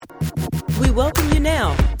We welcome you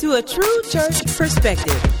now to A True Church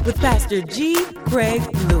Perspective with Pastor G. Craig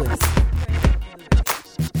Lewis.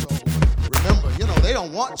 Remember, they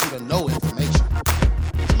don't want you to know information.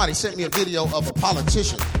 Somebody sent me a video of a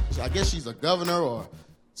politician. I guess she's a governor or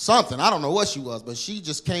something. I don't know what she was, but she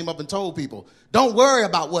just came up and told people, don't worry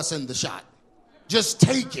about what's in the shot. Just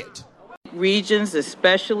take it. Regions,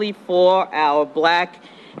 especially for our black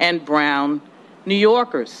and brown New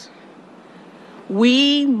Yorkers.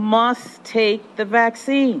 We must take the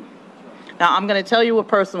vaccine. Now, I'm going to tell you a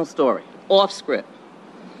personal story, off script.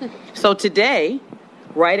 So today,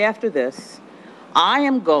 right after this, I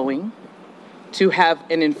am going to have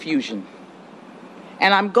an infusion.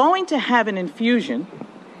 And I'm going to have an infusion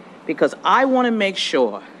because I want to make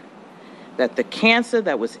sure that the cancer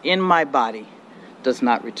that was in my body does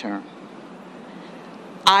not return.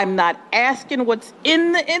 I'm not asking what's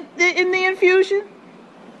in the infusion.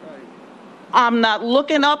 I'm not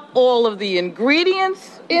looking up all of the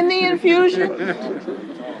ingredients in the infusion.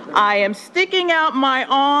 I am sticking out my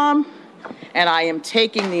arm and I am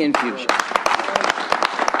taking the infusion.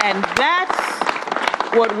 And that's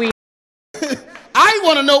what we... I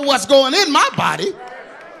want to know what's going in my body.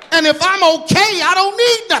 And if I'm okay, I don't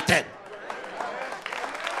need nothing.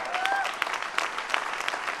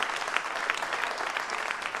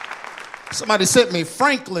 Somebody sent me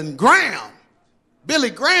Franklin Graham,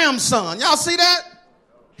 Billy Graham's son. Y'all see that?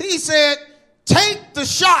 He said, take the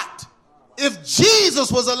shot. If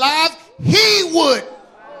Jesus was alive, he would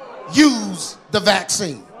use the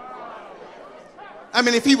vaccine. I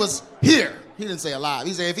mean, if he was here, he didn't say alive.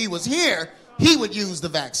 He said if he was here, he would use the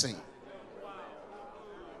vaccine.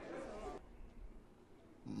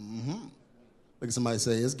 Look at somebody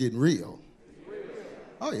say, it's getting real.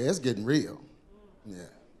 Oh, yeah, it's getting real. Yeah.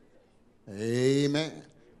 Amen.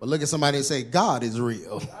 But look at somebody and say, God is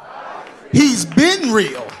real. He's been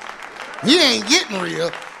real. He ain't getting real.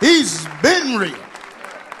 He's been real.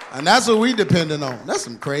 And that's what we depending on. That's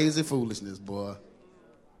some crazy foolishness, boy.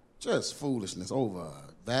 Just foolishness over a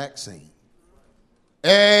vaccine.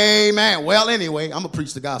 Amen. Well, anyway, I'm going to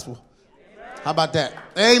preach the gospel. How about that?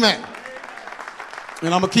 Amen.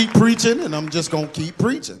 And I'm going to keep preaching, and I'm just going to keep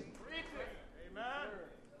preaching.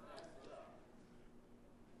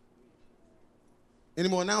 Any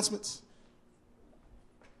more announcements?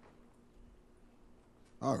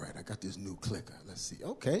 All right, I got this new clicker. Let's see.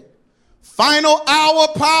 Okay. Final hour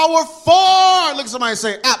power 4. Look at somebody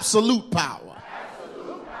say absolute power.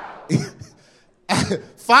 Absolute power.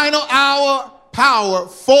 Final hour power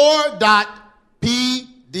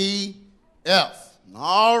 4.pdf.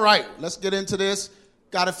 All right, let's get into this.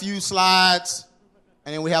 Got a few slides,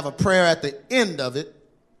 and then we have a prayer at the end of it.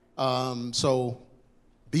 So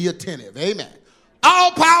be attentive. Amen.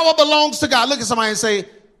 All power belongs to God. Look at somebody and say,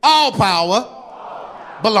 all power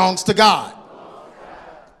belongs to God.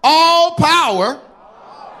 All power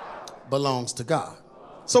belongs to God.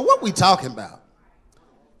 So what we talking about?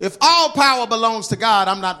 If all power belongs to God,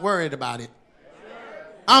 I'm not worried about it.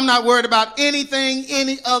 I'm not worried about anything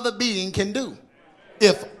any other being can do.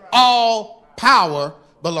 If all power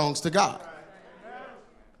belongs to God.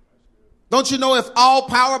 Don't you know if all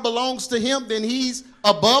power belongs to him, then he's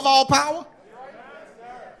above all power?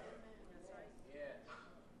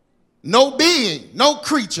 No being, no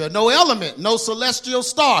creature, no element, no celestial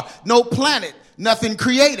star, no planet, nothing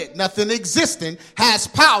created, nothing existing has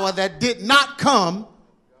power that did not come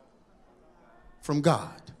from God.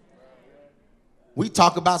 We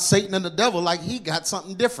talk about Satan and the devil like he got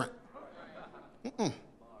something different. We don't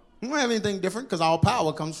have anything different because all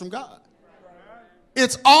power comes from God.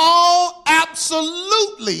 It's all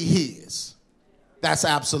absolutely his. That's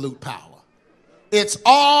absolute power. It's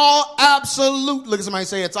all absolute. Look at somebody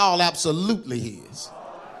say it's all absolutely his.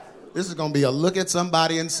 This is going to be a look at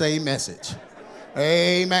somebody and say message.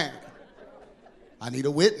 Amen. I need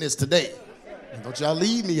a witness today. Don't y'all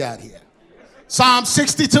leave me out here. Psalm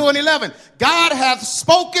 62:11. God hath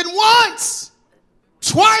spoken once.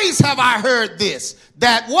 Twice have I heard this.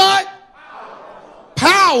 That what?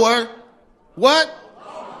 Power. What?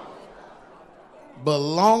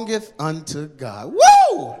 Belongeth unto God.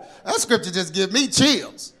 Woo! That scripture just give me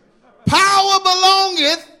chills. Power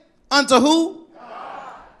belongeth unto who?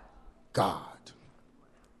 God.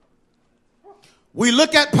 We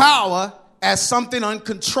look at power as something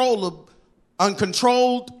uncontrolled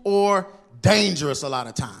or dangerous a lot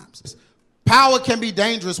of times. Power can be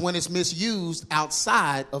dangerous when it's misused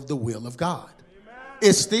outside of the will of God.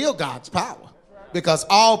 It's still God's power. Because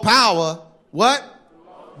all power, what?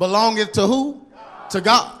 Belongeth to who? To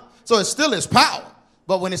God. So it's still his power.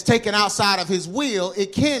 But when it's taken outside of his will,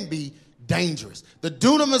 it can be dangerous. The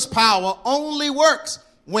dunamis power only works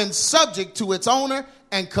when subject to its owner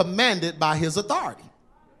and commanded by his authority.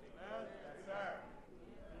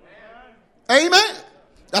 Amen.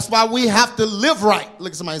 That's why we have to live right.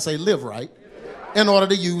 Look at somebody and say live right in order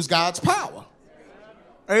to use God's power.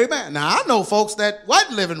 Amen. Now, I know folks that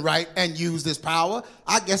wasn't living right and used this power.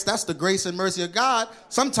 I guess that's the grace and mercy of God.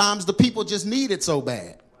 Sometimes the people just need it so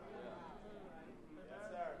bad.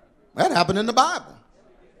 That happened in the Bible.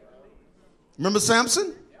 Remember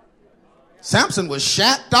Samson? Samson was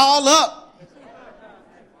shacked all up,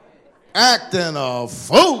 acting a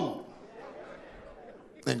fool.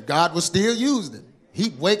 And God was still using him.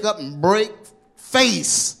 He'd wake up and break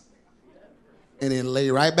face and then lay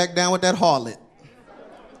right back down with that harlot.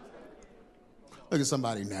 Look at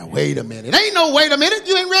somebody now. Wait a minute. Ain't no wait a minute.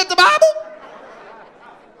 You ain't read the Bible?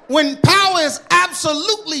 When power is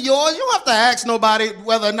absolutely yours, you don't have to ask nobody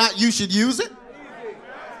whether or not you should use it.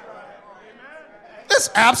 It's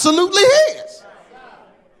absolutely his.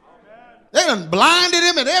 They done blinded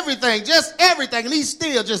him and everything, just everything, and he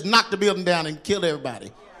still just knocked the building down and killed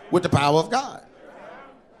everybody with the power of God.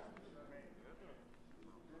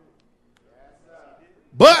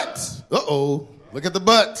 But, look at the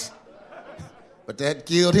but. But that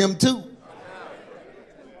killed him too.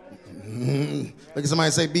 Look at somebody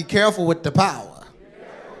and say, be careful with the power.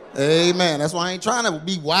 Amen. That's why I ain't trying to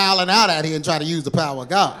be wilding out out here and try to use the power of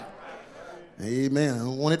God. Amen. I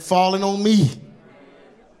don't want it falling on me.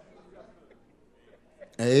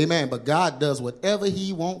 Amen. But God does whatever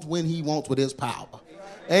he wants when he wants with his power.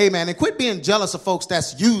 Amen. And quit being jealous of folks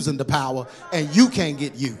that's using the power and you can't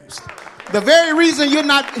get used. The very reason you're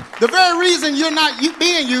not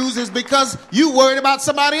being used is because you worried about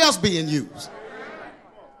somebody else being used.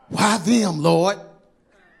 Why them, Lord?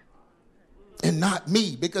 And not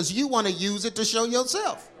me, because you want to use it to show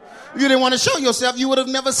yourself. If you didn't want to show yourself, you would have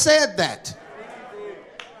never said that.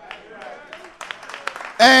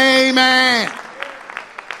 Amen.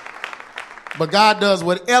 But God does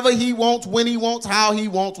whatever he wants, when he wants, how he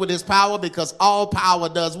wants with his power, because all power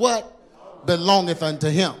does what? Belongeth unto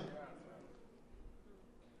him.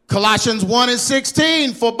 Colossians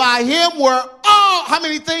 1:16, for by him were all, how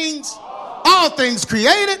many things? All things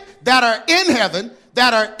created that are in heaven,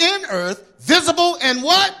 that are in earth, visible and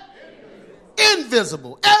what?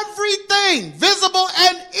 Invisible. Everything, visible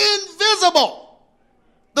and invisible.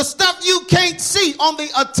 The stuff you can't see on the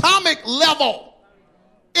atomic level,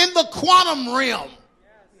 in the quantum realm,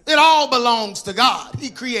 it all belongs to God. He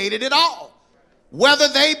created it all. Whether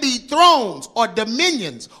they be thrones or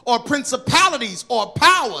dominions or principalities or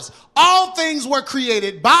powers, all things were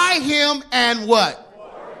created by him and what?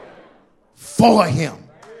 For him.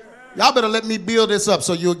 Y'all better let me build this up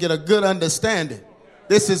so you'll get a good understanding.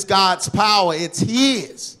 This is God's power. It's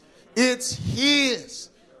his. It's his.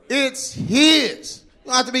 It's his. You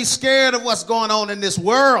don't have to be scared of what's going on in this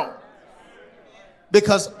world,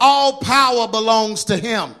 because all power belongs to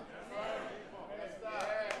him.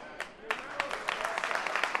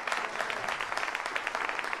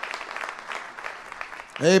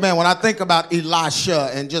 Amen. When I think about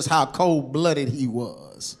Elisha and just how cold-blooded he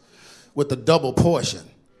was with the double portion.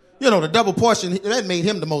 You know, the double portion, that made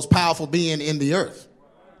him the most powerful being in the earth,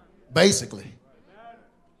 basically.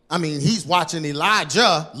 I mean, he's watching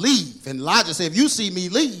Elijah leave. And Elijah said, if you see me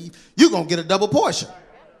leave, you're going to get a double portion.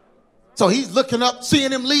 So he's looking up,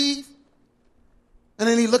 seeing him leave. And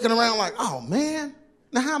then he's looking around like, oh, man,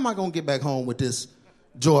 now how am I going to get back home with this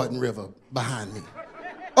Jordan River behind me?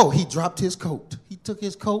 Oh, he dropped his coat. He took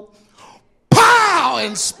his coat, pow,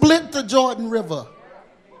 and split the Jordan River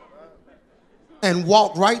and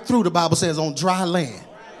walked right through, the Bible says, on dry land.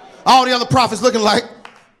 All the other prophets looking like,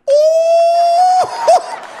 ooh,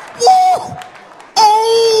 ooh,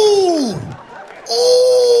 ooh,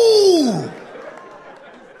 ooh.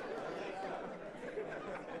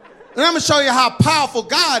 And I'm going to show you how powerful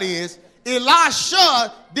God is.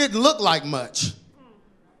 Elisha didn't look like much.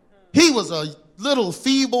 He was a little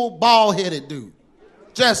feeble, bald-headed dude.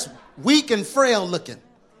 Just weak and frail looking.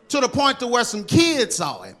 To the point to where some kids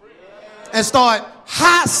saw him and started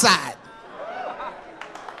high-side.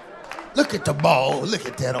 Look at the ball. Look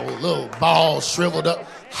at that old little ball shriveled up.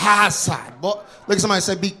 High-side. Boy, look at somebody and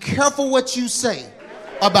say, be careful what you say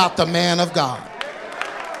about the man of God.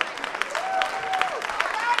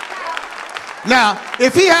 Now,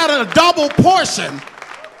 if he had a double portion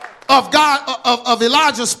of God, of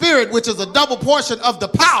Elijah's spirit, which is a double portion of the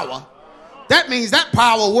power, that means that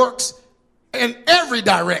power works in every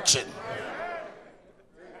direction.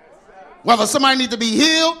 Whether somebody needs to be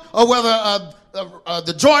healed, or whether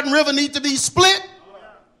the Jordan River needs to be split,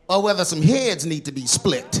 or whether some heads need to be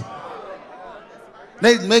split.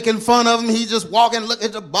 They making fun of him. He just walking, look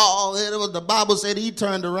at the ball. The Bible said he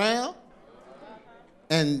turned around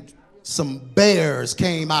and some bears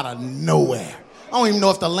came out of nowhere. I don't even know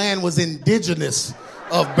if the land was indigenous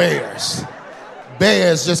of bears.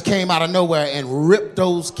 Bears just came out of nowhere and ripped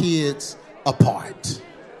those kids apart.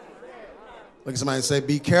 Look at somebody and say,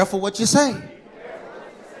 be careful what you say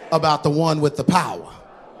about the one with the power.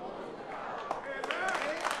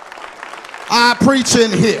 I preach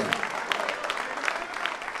in here.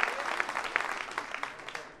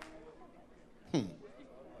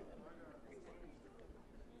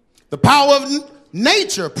 The power of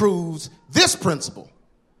nature proves this principle.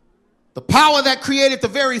 The power that created the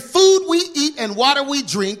very food we eat and water we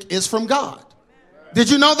drink is from God. Did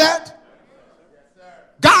you know that?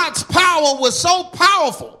 God's power was so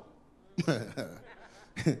powerful.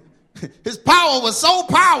 His power was so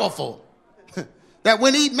powerful that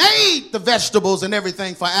when he made the vegetables and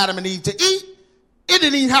everything for Adam and Eve to eat, it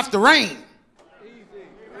didn't even have to rain.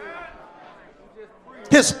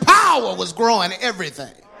 His power was growing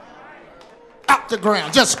everything out the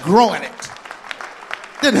ground, just growing it.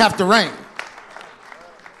 Didn't have to rain.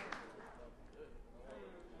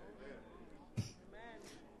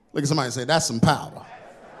 Look at somebody and say, that's some power.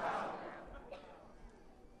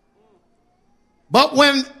 But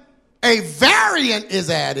when a variant is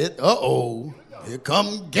added, here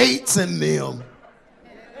come Gates and them.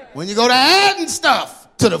 When you go to adding stuff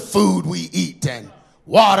to the food we eat and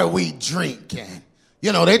water we drink, and,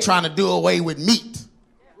 they're trying to do away with meat.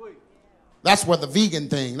 That's where the vegan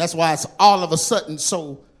thing, that's why it's all of a sudden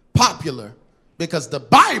so popular, because the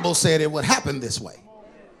Bible said it would happen this way,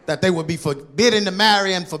 that they would be forbidden to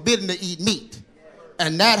marry and forbidden to eat meat.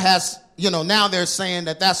 And that has, now they're saying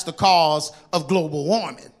that that's the cause of global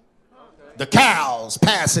warming. The cows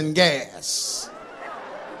passing gas.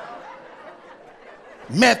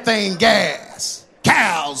 Methane gas.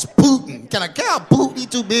 Cows pooting. Can a cow poot? He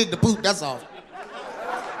too big to poot, that's all.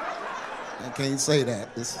 I can't say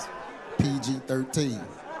that. This is PG-13.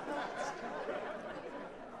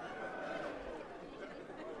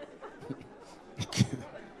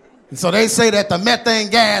 And so they say that the methane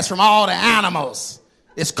gas from all the animals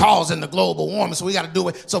is causing the global warming, so we got to do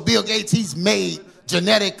it. So Bill Gates, he's made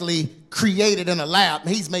genetically created in a lab.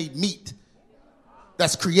 He's made meat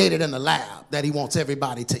that's created in the lab that he wants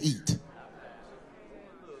everybody to eat.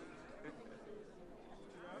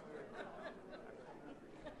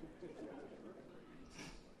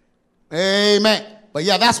 Amen. But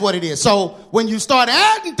yeah, that's what it is. So when you start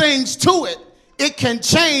adding things to it, it can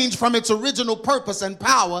change from its original purpose and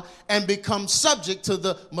power and become subject to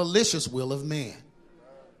the malicious will of man.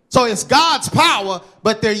 So it's God's power,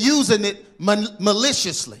 but they're using it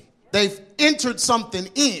maliciously. They've entered something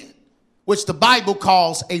in, which the Bible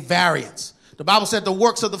calls a variance. The Bible said the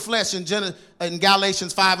works of the flesh in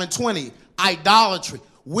Galatians 5:20, idolatry,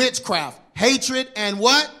 witchcraft, hatred, and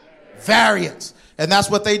what? Variance. And that's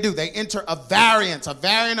what they do. They enter a variant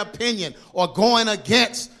opinion, or going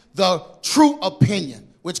against the true opinion,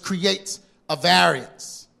 which creates a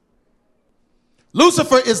variance.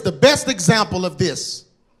 Lucifer is the best example of this.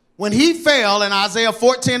 When he fell in Isaiah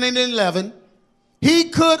 14 and 11, he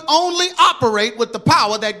could only operate with the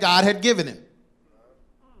power that God had given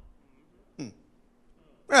him.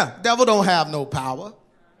 Yeah, devil don't have no power.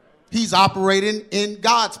 He's operating in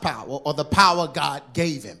God's power, or the power God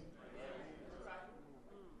gave him.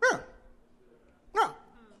 Yeah. Yeah.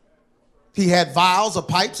 He had vials or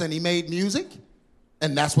pipes and he made music,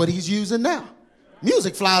 and that's what he's using now.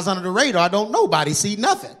 Music flies under the radar. Don't nobody see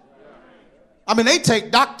nothing. I mean, they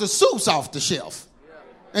take Dr. Seuss off the shelf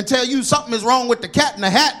and tell you something is wrong with the Cat in the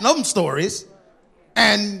Hat and them stories.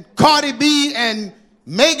 And Cardi B and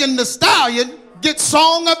Megan Thee Stallion get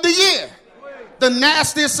Song of the Year. The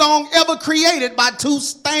nastiest song ever created by two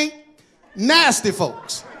stank, nasty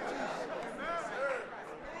folks.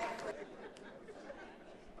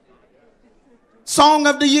 Song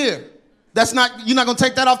of the Year. You're not going to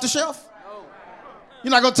take that off the shelf?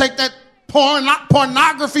 You're not going to take that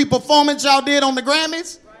pornography performance y'all did on the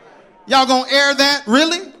Grammys? Y'all going to air that?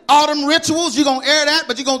 Really? All them rituals, you going to air that,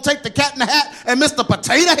 but you going to take the Cat in the Hat and Mr.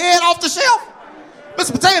 Potato Head off the shelf?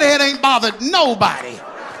 Mr. Potato Head ain't bothered nobody.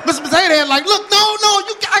 Mr. Potato Head like, look, no,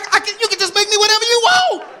 you can just make me whatever you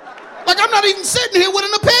want. Like, I'm not even sitting here with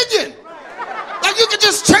an opinion. Like, you can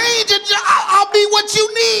just change it. I'll be what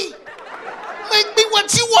you need. Make me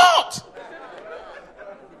what you want.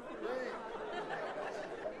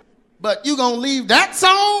 But you gonna leave that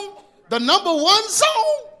song, the number one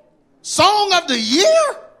song of the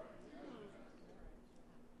year?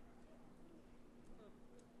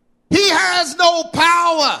 He has no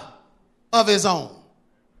power of his own.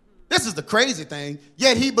 This is the crazy thing.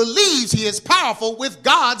 Yet he believes he is powerful with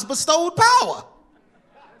God's bestowed power.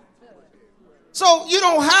 So you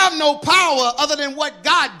don't have no power other than what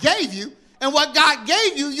God gave you. And what God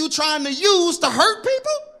gave you, you trying to use to hurt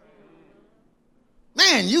people?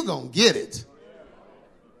 Man, you gonna get it.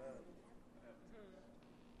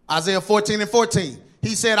 Isaiah 14:14.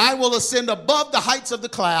 He said, I will ascend above the heights of the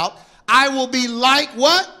cloud. I will be like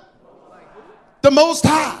what? The Most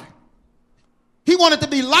High. He wanted to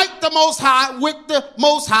be like the Most High with the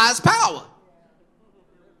Most High's power.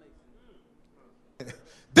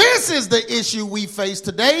 This is the issue we face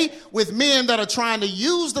today with men that are trying to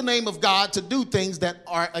use the name of God to do things that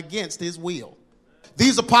are against his will.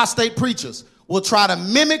 These apostate preachers will try to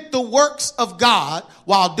mimic the works of God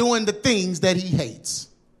while doing the things that he hates.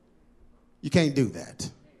 You can't do that.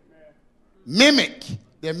 Mimic.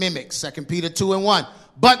 They're mimics. 2 Peter 2:1.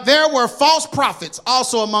 But there were false prophets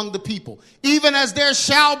also among the people, even as there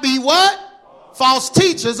shall be what? False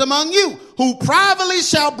teachers among you, who privately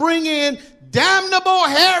shall bring in damnable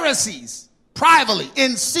heresies, privately,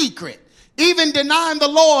 in secret, even denying the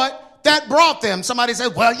Lord that brought them. Somebody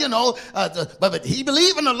said, well, but he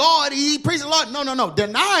believed in the Lord, he preached the Lord. No.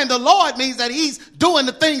 Denying the Lord means that he's doing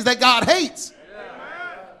the things that God hates.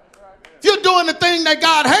 If you're doing the thing that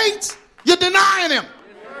God hates, you're denying him.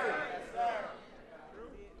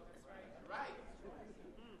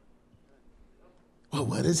 Well,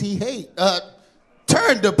 what does he hate?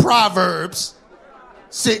 Turn to Proverbs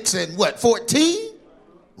 6:14?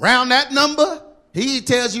 Round that number, he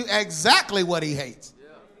tells you exactly what he hates.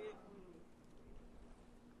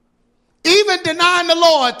 Even denying the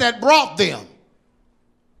Lord that brought them,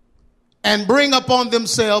 and bring upon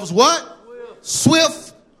themselves what?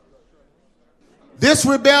 Swift. This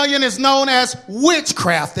rebellion is known as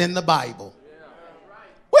witchcraft in the Bible.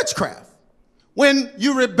 Witchcraft. When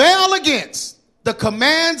you rebel against the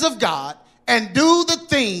commands of God and do the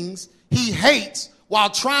things he hates while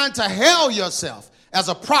trying to hail yourself as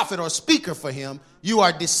a prophet or speaker for him, you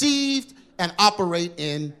are deceived and operate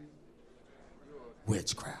in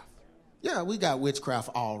witchcraft. Yeah, we got witchcraft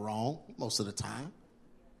all wrong most of the time.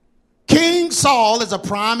 King Saul is a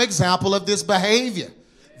prime example of this behavior.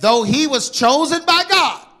 Though he was chosen by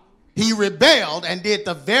God, he rebelled and did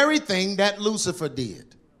the very thing that Lucifer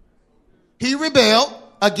did. He rebelled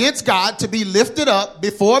against God to be lifted up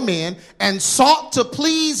before men and sought to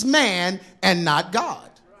please man and not God.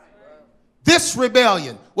 This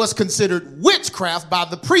rebellion was considered witchcraft by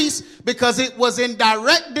the priests because it was in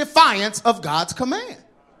direct defiance of God's command.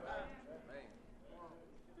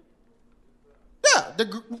 Yeah,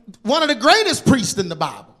 one of the greatest priests in the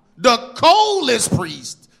Bible, the coldest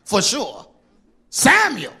priest for sure,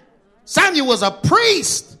 Samuel. Samuel was a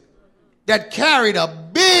priest that carried a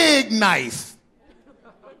big knife.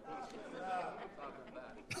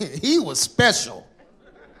 He was special.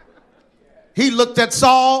 He looked at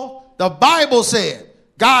Saul. The Bible said,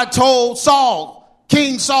 God told Saul,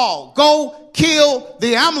 King Saul, go kill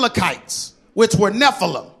the Amalekites, which were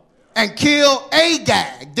Nephilim, and kill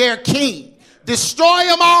Agag, their king. Destroy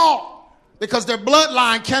them all because their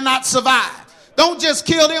bloodline cannot survive. Don't just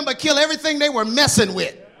kill them, but kill everything they were messing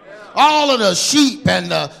with. All of the sheep and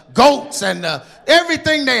the goats and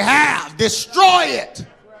everything they have. Destroy it.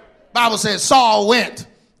 Bible says Saul went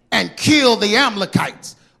and killed the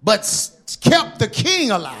Amalekites, but kept the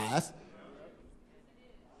king alive,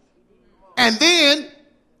 and then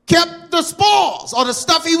kept the spoils or the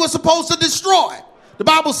stuff he was supposed to destroy. The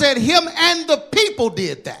Bible said him and the people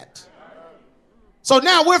did that. So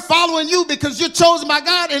now we're following you because you're chosen by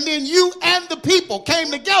God, and then you and the people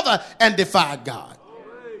came together and defied God.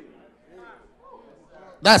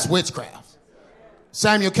 That's witchcraft.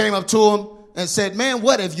 Samuel came up to him and said, man,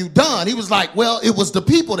 what have you done? He was like, well, it was the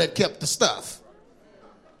people that kept the stuff.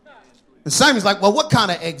 And Samuel's like, well, what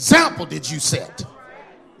kind of example did you set?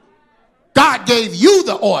 God gave you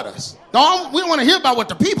the orders. No, we don't want to hear about what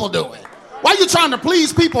the people doing. Why are you trying to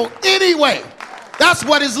please people anyway? That's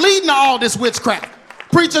what is leading to all this witchcraft.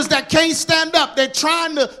 Preachers that can't stand up. They're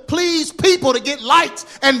trying to please people to get likes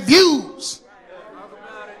and views.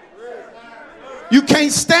 You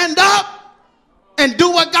can't stand up and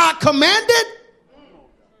do what God commanded?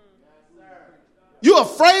 You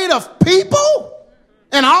afraid of people?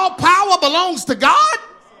 And all power belongs to God?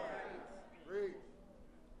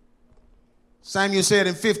 Samuel said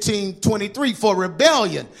in 15:23, for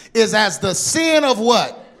rebellion is as the sin of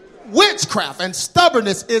what? Witchcraft, and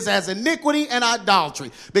stubbornness is as iniquity and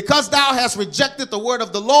idolatry. Because thou hast rejected the word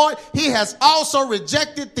of the Lord, he has also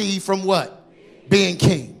rejected thee from what? Being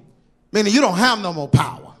king. Meaning you don't have no more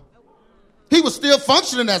power. He was still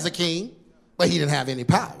functioning as a king, but he didn't have any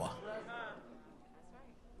power.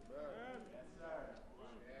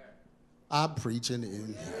 I'm preaching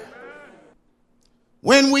in here.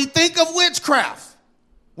 When we think of witchcraft,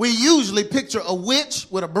 we usually picture a witch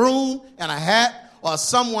with a broom and a hat or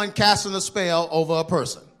someone casting a spell over a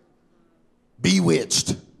person.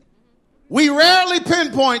 Bewitched. We rarely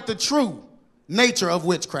pinpoint the true nature of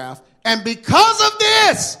witchcraft, and because of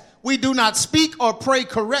this, we do not speak or pray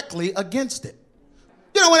correctly against it.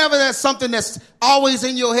 You know, whenever there's something that's always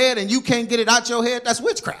in your head and you can't get it out your head, that's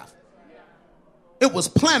witchcraft. It was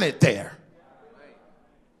planted there.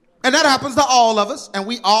 And that happens to all of us, and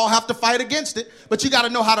we all have to fight against it, but you got to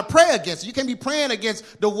know how to pray against it. You can't be praying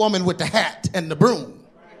against the woman with the hat and the broom.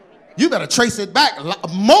 You better trace it back.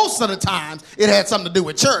 Most of the times, it had something to do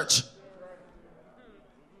with church.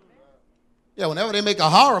 Yeah, whenever they make a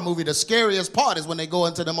horror movie, the scariest part is when they go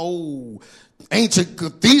into them old ancient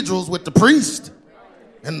cathedrals with the priest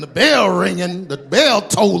and the bell ringing, the bell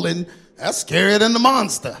tolling. That's scarier than the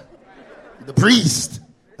monster. The priest.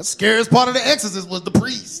 The scariest part of the Exorcist was the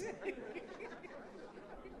priest.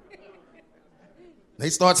 They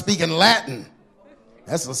start speaking Latin.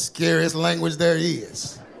 That's the scariest language there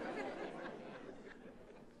is.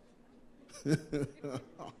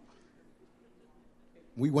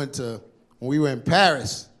 When we were in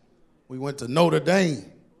Paris, we went to Notre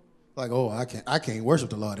Dame. Like, oh, I can't worship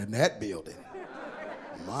the Lord in that building.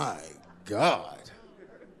 My God.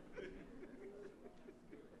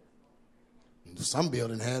 Some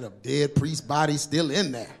building had a dead priest body still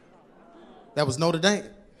in there. That was Notre Dame.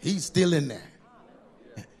 He's still in there.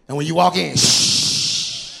 And when you walk in,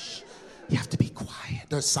 shh, you have to be quiet.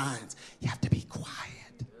 There's signs. You have to be quiet.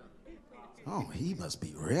 Oh, he must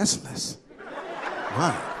be restless.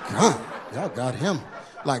 My God, y'all got him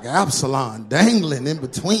like Absalom dangling in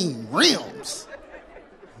between realms.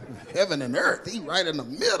 Heaven and earth, he right in the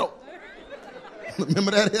middle.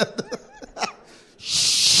 Remember that?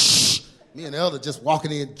 Shh. Me and the elder just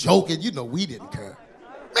walking in joking. You know we didn't care.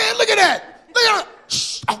 Man, look at that. Look at that.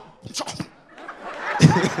 Shh. Oh.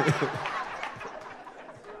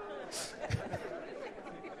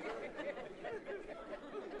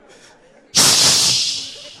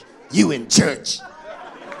 Shh. You in church.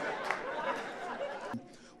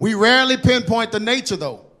 We rarely pinpoint the nature,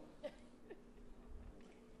 though,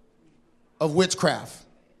 of witchcraft.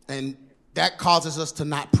 And that causes us to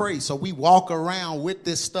not pray. So we walk around with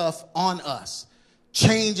this stuff on us,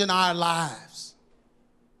 changing our lives,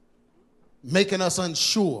 making us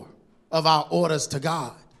unsure of our orders to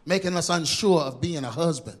God, making us unsure of being a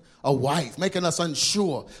husband, a wife, making us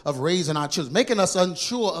unsure of raising our children, making us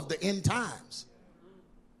unsure of the end times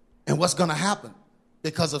and what's going to happen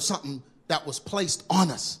because of something that was placed on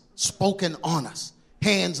us, spoken on us,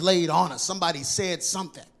 hands laid on us. Somebody said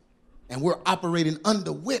something. And we're operating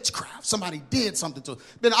under witchcraft. Somebody did something to us.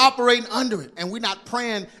 Been operating under it, and we're not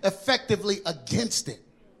praying effectively against it.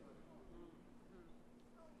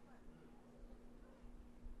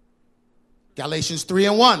 Galatians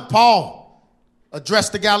 3:1. Paul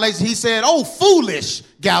addressed the Galatians. He said, "Oh, foolish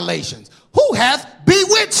Galatians, who hath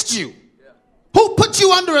bewitched you? Who put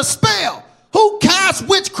you under a spell? Who cast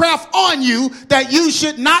witchcraft on you that you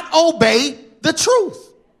should not obey the truth?"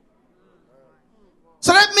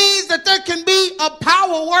 So that means that there can be a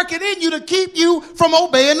power working in you to keep you from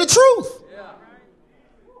obeying the truth. Yeah.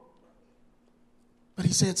 But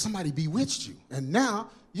he said somebody bewitched you, and now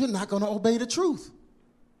you're not going to obey the truth,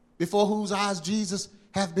 before whose eyes Jesus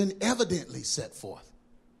have been evidently set forth,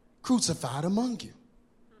 crucified among you.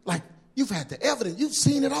 Like, you've had the evidence. You've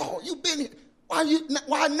seen it all. You've been here.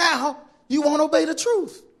 Why now you won't obey the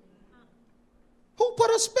truth? Who put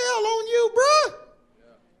a spell on you, bruh?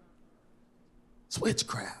 It's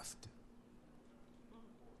witchcraft.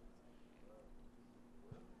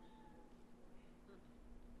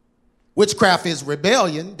 Witchcraft is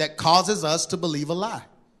rebellion that causes us to believe a lie.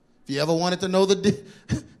 If you ever wanted to know the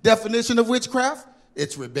definition of witchcraft,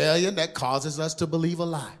 it's rebellion that causes us to believe a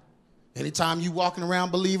lie. Anytime you walking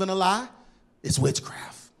around believing a lie, it's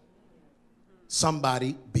witchcraft.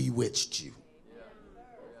 Somebody bewitched you.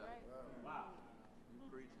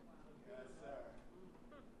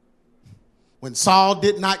 When Saul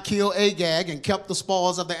did not kill Agag and kept the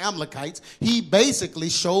spoils of the Amalekites, he basically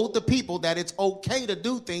showed the people that it's okay to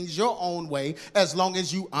do things your own way as long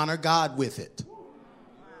as you honor God with it.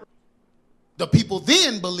 The people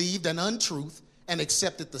then believed an untruth and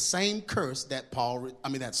accepted the same curse that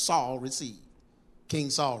Saul received.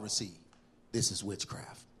 King Saul received. This is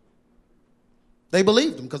witchcraft. They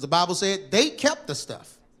believed him because the Bible said they kept the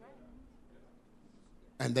stuff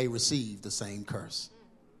and they received the same curse.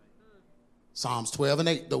 Psalms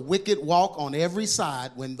 12:8. The wicked walk on every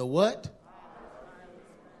side when the what?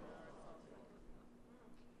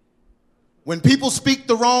 When people speak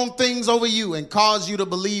the wrong things over you and cause you to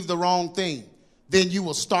believe the wrong thing, then you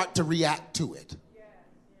will start to react to it.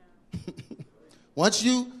 Once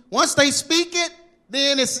they speak it,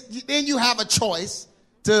 then you have a choice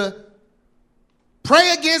to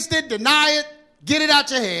pray against it, deny it, get it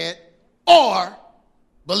out your head, or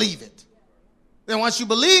believe it. Then once you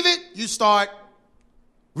believe it, you start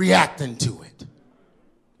reacting to it.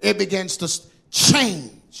 It begins to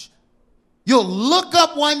change. You'll look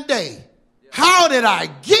up one day, how did I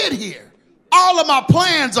get here? All of my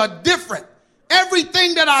plans are different.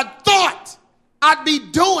 Everything that I thought I'd be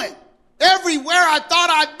doing, everywhere I thought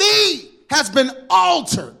I'd be, has been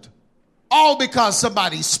altered. All because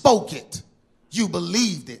somebody spoke it. You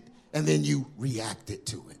believed it, and then you reacted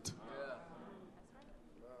to it.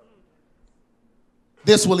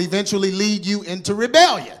 This will eventually lead you into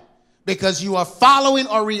rebellion because you are following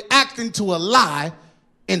or reacting to a lie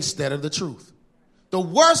instead of the truth. The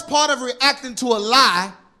worst part of reacting to a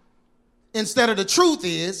lie instead of the truth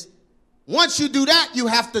is, once you do that, you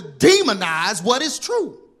have to demonize what is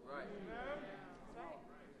true.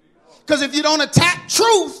 Because if you don't attack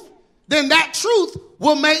truth, then that truth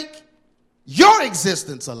will make your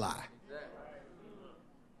existence a lie.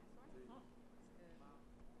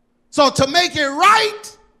 So to make it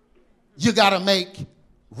right, you got to make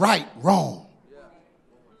right wrong.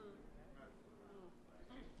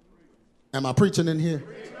 Am I preaching in here?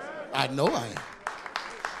 I know I am.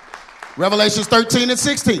 Revelations 13 and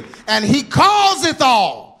 16. And he causeth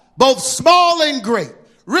all, both small and great,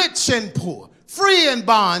 rich and poor, free and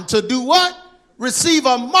bond, to do what? Receive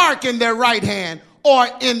a mark in their right hand or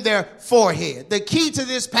in their forehead. The key to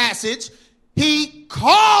this passage, he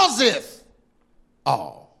causeth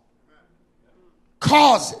all.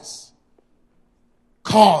 Causes.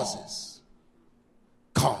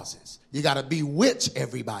 You got to bewitch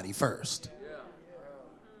everybody first.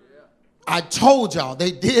 I told y'all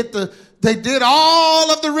they did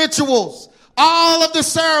all of the rituals, all of the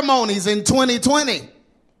ceremonies in 2020.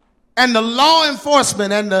 And the law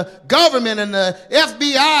enforcement and the government and the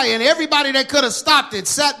FBI and everybody that could have stopped it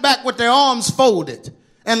sat back with their arms folded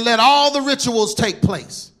and let all the rituals take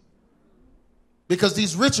place. Because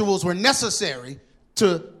these rituals were necessary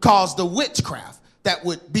to cause the witchcraft that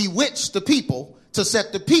would bewitch the people to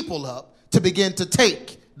set the people up to begin to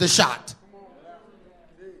take the shot.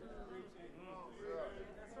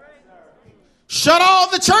 Shut all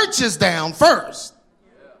the churches down first.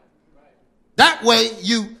 That way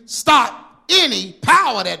you stop any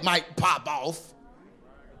power that might pop off.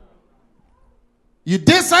 You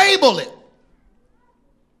disable it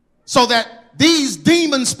so that these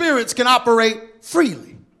demon spirits can operate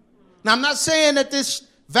freely. Now, I'm not saying that this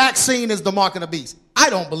vaccine is the mark of the beast. I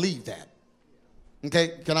don't believe that.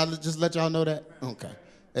 Okay? Can I just let y'all know that? Okay.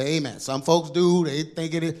 Amen. Some folks do. They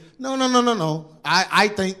think it is. No. I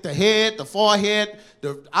think the head, the forehead,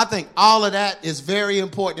 I think all of that is very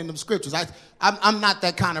important in the scriptures. I'm not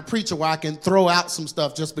that kind of preacher where I can throw out some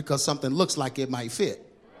stuff just because something looks like it might fit.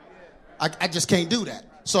 I just can't do that.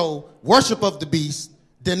 So worship of the beast,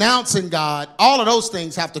 denouncing God, all of those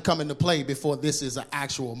things have to come into play before this is an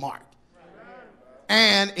actual mark.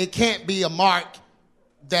 And it can't be a mark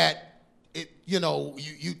that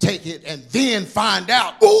you take it and then find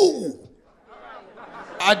out, ooh,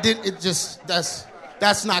 that's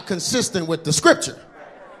not consistent with the scripture.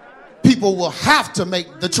 People will have to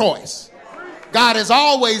make the choice. God has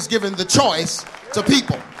always given the choice to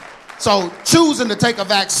people. So choosing to take a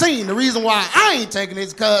vaccine, the reason why I ain't taking it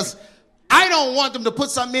is because I don't want them to put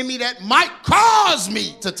something in me that might cause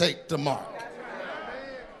me to take the mark.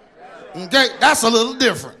 Okay, that's a little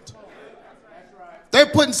different. They're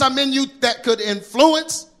putting something in you that could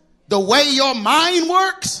influence the way your mind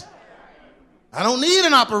works. I don't need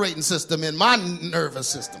an operating system in my nervous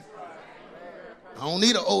system. I don't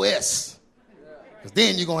need an OS. Because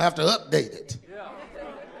then you're going to have to update it.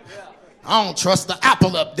 I don't trust the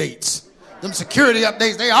Apple updates. Them security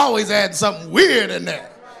updates, they always add something weird in there.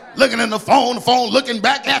 Looking in the phone looking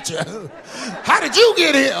back at you. How did you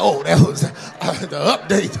get here? Oh, that was the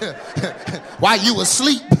update. While you were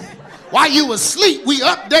asleep. While you were asleep, we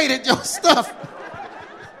updated your stuff.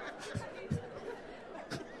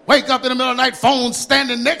 Wake up in the middle of the night, phone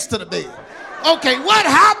standing next to the bed. Okay, what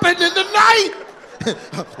happened in the night?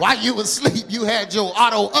 While you were asleep, you had your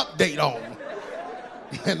auto update on.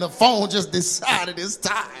 And the phone just decided it's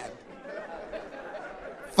time.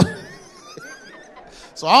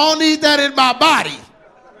 So I don't need that in my body.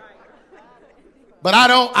 But I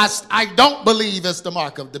don't believe it's the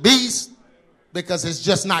mark of the beast because it's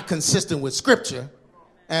just not consistent with scripture.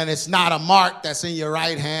 And it's not a mark that's in your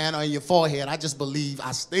right hand or in your forehead. I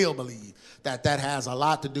still believe that has a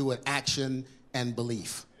lot to do with action and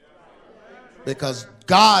belief. Because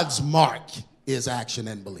God's mark is action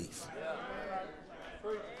and belief.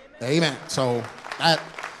 Amen. So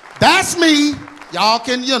that's me. Y'all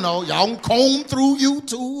can, y'all can comb through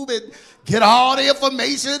YouTube and get all the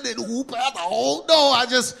information and whoop out the whole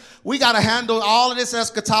we got to handle all of this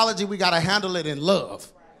eschatology. We got to handle it in love.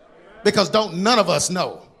 Because none of us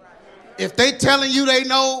know. If they telling you they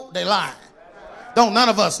know, they lying. None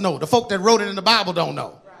of us know. The folk that wrote it in the Bible don't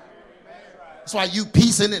know. That's why you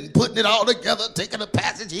piecing and putting it all together, taking a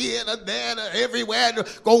passage here and there and everywhere, and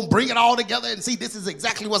go bring it all together and see this is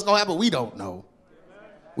exactly what's going to happen. We don't know.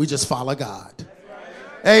 We just follow God.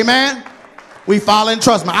 Amen. We follow and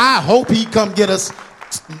trust me. I hope he come get us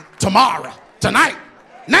tomorrow, tonight,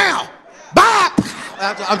 now. Bye.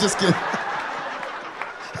 I'm just kidding.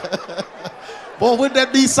 Boy, wouldn't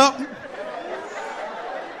that be something?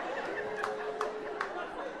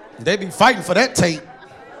 They be fighting for that tape.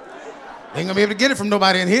 They ain't gonna be able to get it from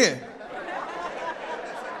nobody in here.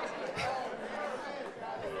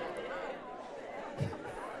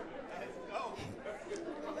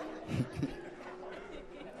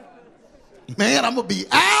 Man, I'm gonna be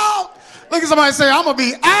out. Look at somebody say, I'm gonna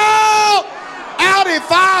be out in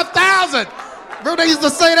 5,000. Remember they used to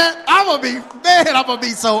say that? I'm gonna be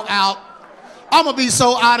so out. I'm gonna be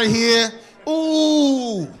so out of here.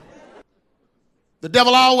 Ooh. The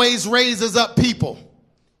devil always raises up people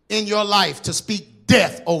in your life to speak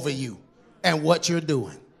death over you and what you're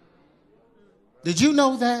doing. Did you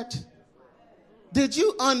know that?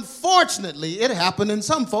 Unfortunately, it happened in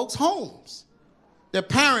some folks' homes. Their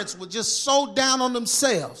parents were just so down on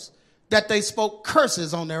themselves that they spoke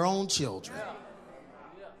curses on their own children.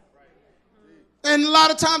 And a lot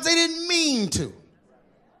of times they didn't mean to.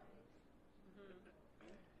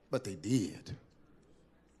 But they did.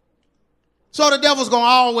 So the devil's going to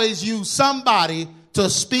always use somebody to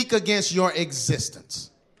speak against your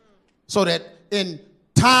existence. So that in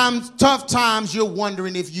tough times, you're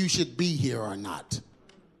wondering if you should be here or not.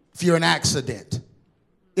 If you're an accident.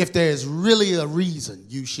 If there's really a reason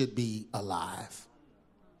you should be alive.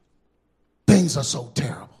 Things are so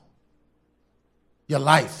terrible. Your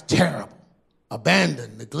life, terrible.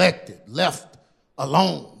 Abandoned, neglected, left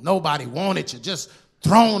alone. Nobody wanted you, just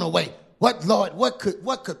thrown away. What, Lord, what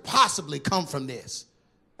could possibly come from this?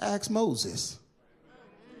 Ask Moses.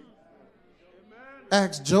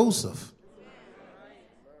 Ask Joseph.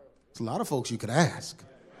 There's a lot of folks you could ask.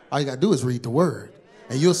 All you got to do is read the word.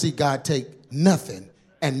 And you'll see God take nothing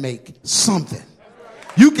and make something.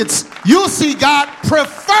 You'll see God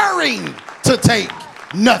preferring to take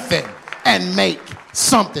nothing and make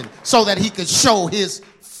something so that he could show his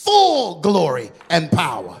full glory and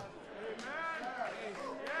power.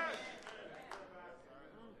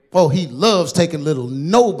 Oh, he loves taking little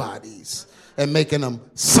nobodies and making them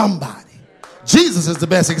somebody. Jesus is the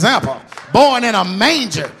best example. Born in a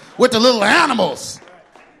manger with the little animals.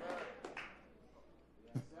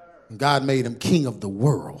 God made him king of the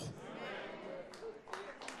world.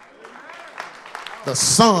 The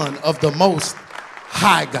son of the most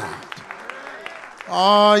high God.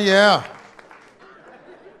 Oh, yeah.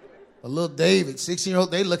 A little David,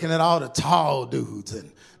 16-year-old, they looking at all the tall dudes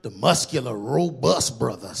and the muscular, robust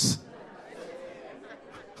brothers.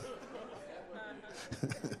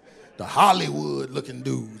 The Hollywood-looking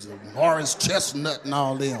dudes, Morris Chestnut and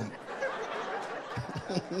all them.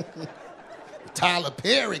 Tyler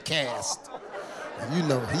Perry cast. You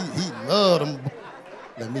know, he loved them.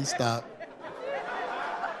 Let me stop.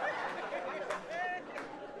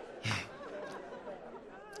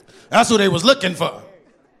 That's who they was looking for,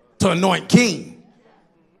 to anoint king.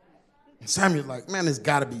 And Samuel's like, man, there's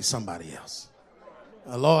got to be somebody else.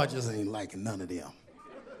 The Lord just ain't liking none of them.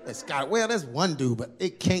 There's one dude, but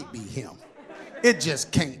it can't be him. It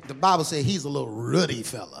just can't. The Bible says he's a little ruddy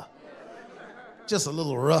fella. Just a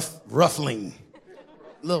little ruffling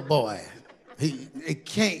little boy. It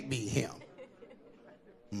can't be him.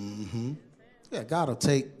 Mm-hmm. Yeah, God will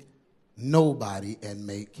take nobody and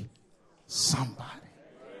make somebody.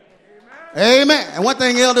 Amen. And one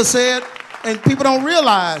thing Elder said, and people don't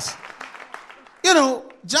realize, when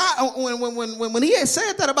he had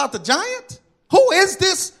said that about the giant, who is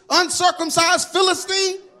this uncircumcised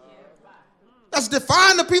Philistine that's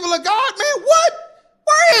defying the people of God? Man, what?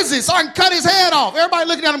 Where is he? So I can cut his head off. Everybody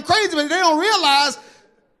looking at him crazy, but they don't realize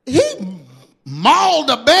he mauled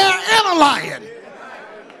a bear and a lion.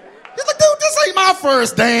 He's like, dude, this ain't my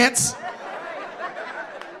first dance.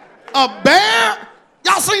 A bear?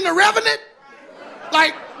 Y'all seen The Revenant?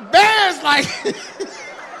 Like, bears, like...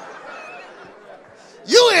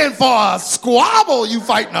 You in for a squabble. You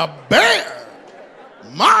fighting a bear.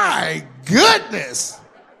 My goodness.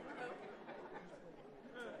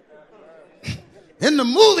 In the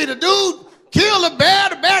movie, the dude killed the bear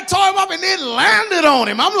tore him up and then landed on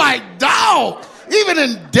him. I'm like, dog, even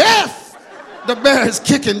in death, the bear is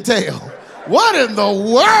kicking tail. What in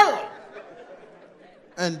the world?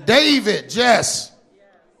 And David just,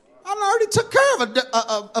 I already took care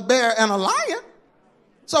of a bear and a lion.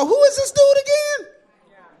 So who is this dude again?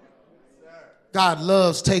 God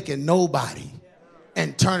loves taking nobody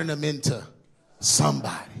and turning them into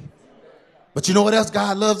somebody. But you know what else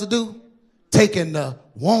God loves to do? Taking the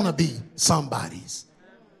wannabe somebodies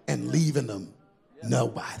and leaving them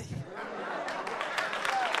nobody.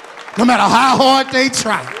 No matter how hard they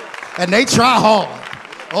try, and they try hard.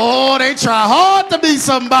 Oh, they try hard to be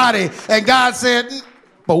somebody. And God said,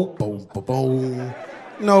 boom, boom, boom, boom.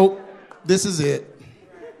 No, this is it.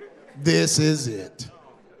 This is it.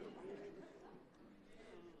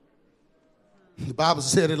 The Bible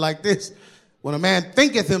said it like this. When a man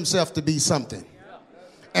thinketh himself to be something,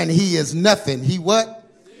 and he is nothing, he what?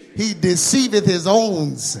 He deceiveth his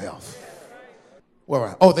own self.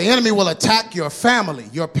 Oh, the enemy will attack your family,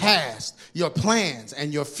 your past, your plans,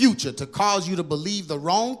 and your future to cause you to believe the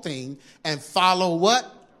wrong thing and follow what?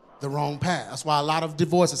 The wrong path. That's why a lot of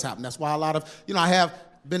divorces happen. That's why a lot of, I have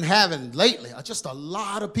been having lately, just a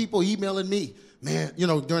lot of people emailing me. Man,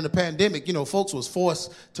 during the pandemic, folks was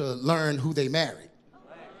forced to learn who they married.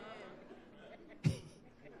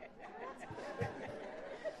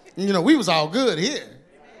 We was all good here.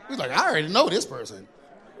 We was like, I already know this person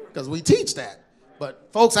because we teach that. But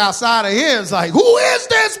folks outside of here is like, who is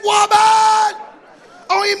this woman? I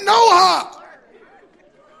don't even know her.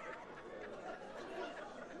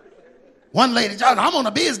 One lady, I'm on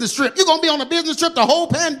a business trip. You gonna be on a business trip the whole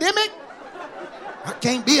pandemic? I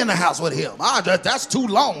can't be in the house with him. That's too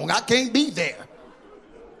long. I can't be there.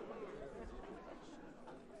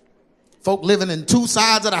 Folk living in two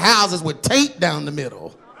sides of the houses with tape down the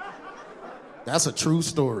middle. That's a true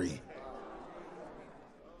story.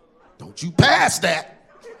 Don't you pass that.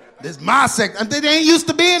 This is my sector. There ain't used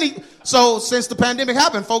to be any. So since the pandemic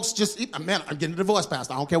happened, folks just, man, I'm getting a divorce,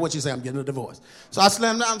 Pastor. I don't care what you say, I'm getting a divorce. So I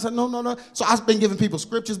slammed down and said, no. So I've been giving people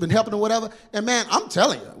scriptures, been helping or whatever. And man, I'm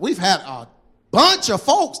telling you, we've had a bunch of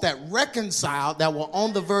folks that reconciled that were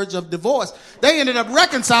on the verge of divorce. They ended up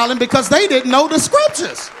reconciling because they didn't know the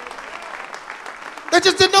scriptures. They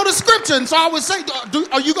just didn't know the scripture. And so I would say,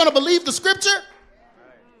 are you going to believe the scripture?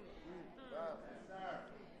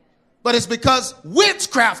 But it's because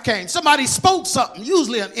witchcraft came. Somebody spoke something,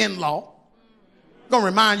 usually an in-law. Going to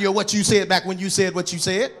remind you of what you said back when you said what you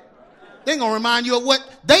said. They're going to remind you of what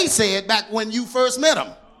they said back when you first met them.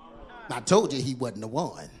 I told you he wasn't the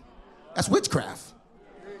one. That's witchcraft.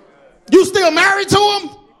 You still married to him?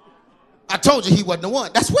 I told you he wasn't the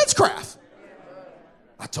one. That's witchcraft.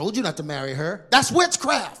 I told you not to marry her. That's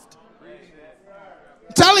witchcraft.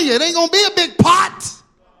 I'm telling you, it ain't going to be a big pot.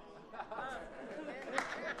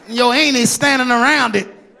 Your auntie standing around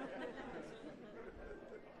it.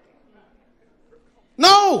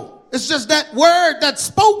 No, it's just that word, that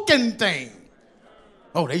spoken thing.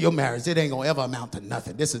 Oh, your marriage, it ain't going to ever amount to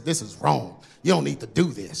nothing. This is wrong. You don't need to do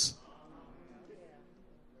this.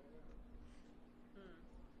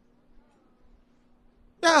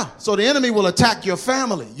 Yeah, so the enemy will attack your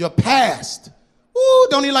family, your past. Ooh,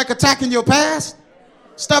 don't he like attacking your past?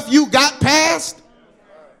 Stuff you got past?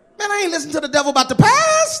 Man, I ain't listening to the devil about the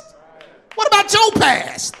past. What about your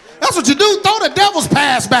past? That's what you do. Throw the devil's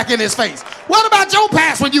past back in his face. What about your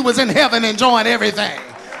past when you was in heaven enjoying everything?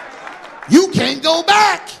 You can't go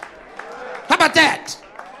back. How about that?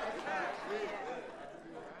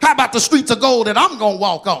 How about the streets of gold that I'm going to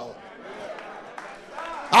walk on?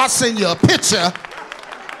 I'll send you a picture.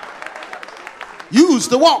 You used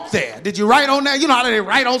to walk there. Did you write on there? You know how they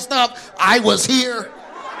write on stuff? I was here.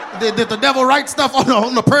 Did the devil write stuff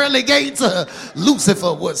on the pearly gates?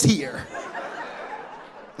 Lucifer was here.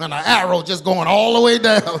 And an arrow just going all the way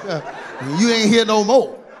down. You ain't here no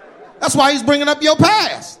more. That's why he's bringing up your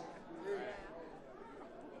past.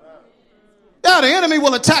 Yeah, the enemy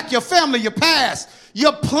will attack your family, your past,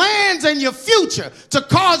 your plans, and your future to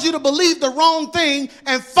cause you to believe the wrong thing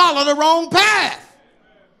and follow the wrong path.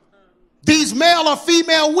 These male or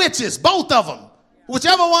female witches, both of them,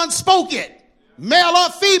 whichever one spoke it, male or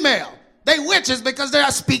female, they witches because they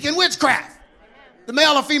are speaking witchcraft. The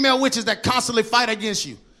male or female witches that constantly fight against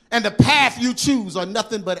you. And the path you choose are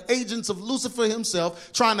nothing but agents of Lucifer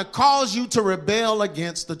himself trying to cause you to rebel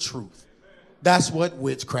against the truth. That's what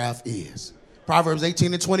witchcraft is. Proverbs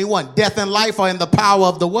 18:21. Death and life are in the power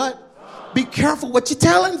of the what? Be careful what you're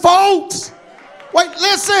telling folks. Wait,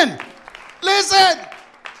 listen.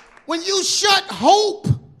 When you shut hope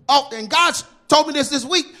off, and God told me this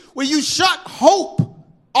week, when you shut hope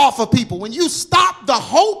off of people, when you stop the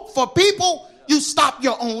hope for people, you stop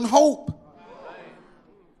your own hope.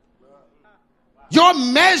 Your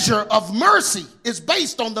measure of mercy is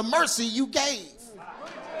based on the mercy you gave.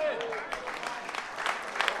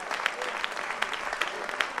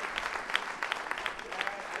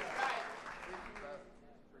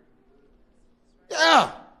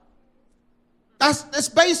 Yeah. That's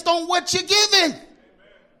based on what you're giving.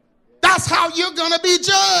 That's how you're going to be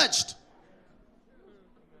judged.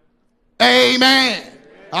 Amen.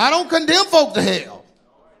 I don't condemn folk to hell.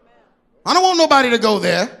 I don't want nobody to go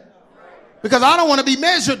there because I don't want to be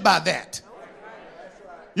measured by that.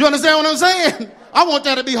 You understand what I'm saying? I want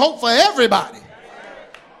there to be hope for everybody.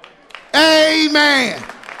 Amen.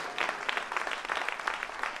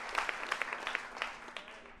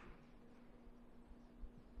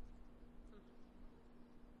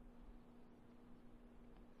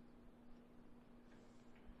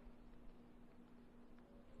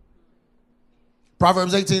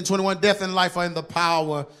 Proverbs 18:21, death and life are in the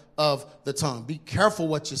power of the tongue. Be careful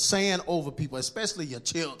what you're saying over people, especially your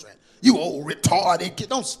children. You old retarded kid.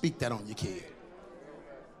 Don't speak that on your kid.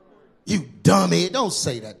 You dummy. Don't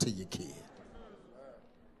say that to your kid.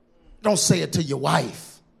 Don't say it to your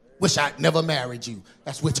wife. Wish I'd never married you.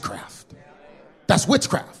 That's witchcraft. That's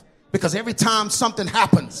witchcraft. Because every time something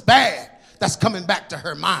happens bad, that's coming back to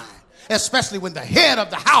her mind. Especially when the head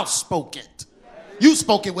of the house spoke it. You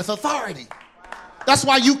spoke it with authority. That's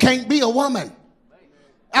why you can't be a woman.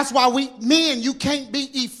 That's why men, you can't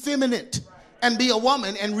be effeminate and be a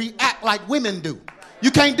woman and react like women do.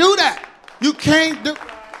 You can't do that. You can't do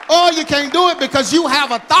it because you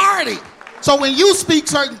have authority. So when you speak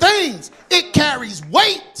certain things, it carries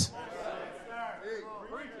weight.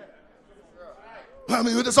 I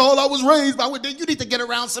mean, that's all I was raised by. Then you need to get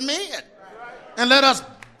around some men and let us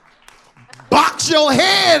box your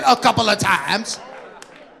head a couple of times.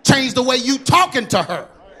 Change the way you talking to her.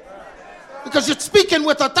 Because you're speaking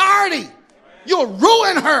with authority. You'll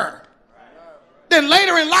ruin her. Then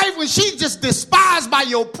later in life, when she's just despised by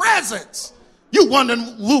your presence, you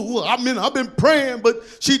wondering, I've been praying, but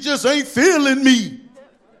she just ain't feeling me.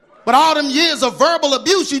 But all them years of verbal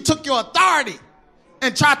abuse, you took your authority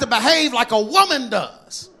and tried to behave like a woman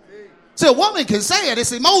does. See, a woman can say it.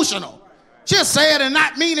 It's emotional. She'll say it and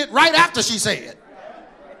not mean it right after she say it.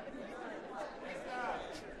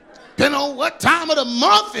 Depending on what time of the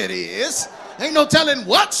month it is, ain't no telling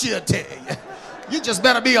what she'll tell you. You just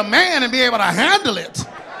better be a man and be able to handle it.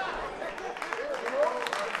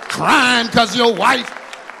 Crying because your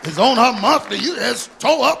wife is on her monthly, you just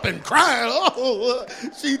toe up and crying. Oh,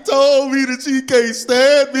 she told me that she can't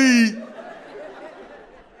stand me.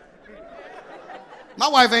 My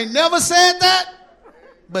wife ain't never said that,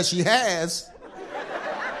 but she has.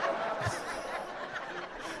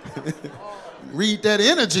 Read that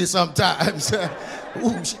energy sometimes.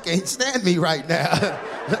 Ooh, she can't stand me right now.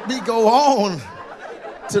 Let me go on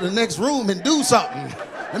to the next room and do something.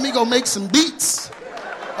 Let me go make some beats.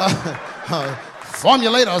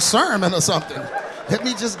 Formulate a sermon or something. Let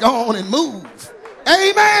me just go on and move.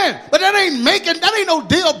 Amen. But that ain't no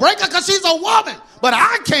deal breaker because she's a woman. But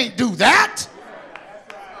I can't do that.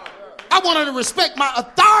 I want her to respect my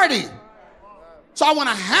authority. So I want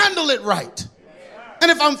to handle it right. And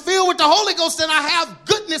if I'm filled with the Holy Ghost, then I have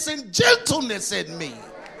goodness and gentleness in me.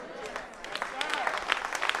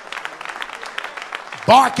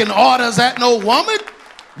 Barking orders at no woman.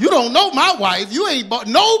 You don't know my wife. You ain't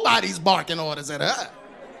nobody's barking orders at her.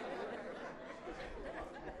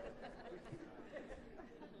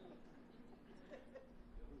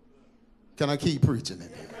 Can I keep preaching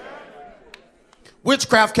it?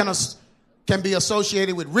 Witchcraft can be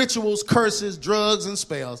associated with rituals, curses, drugs, and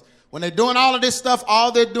spells. When they're doing all of this stuff,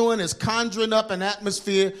 all they're doing is conjuring up an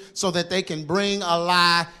atmosphere so that they can bring a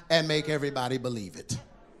lie and make everybody believe it.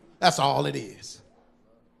 That's all it is.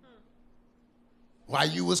 While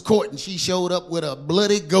you was courting, she showed up with a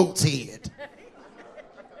bloody goat's head.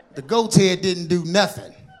 The goat's head didn't do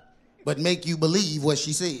nothing but make you believe what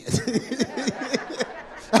she said.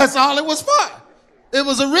 That's all it was for. It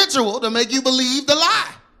was a ritual to make you believe the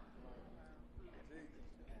lie.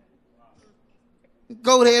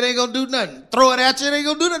 Goat head ain't gonna do nothing. Throw it at you, it ain't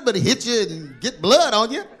gonna do nothing but hit you and get blood on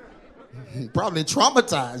you. Probably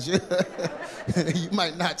traumatize you. You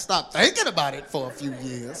might not stop thinking about it for a few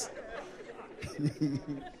years.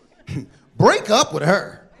 Break up with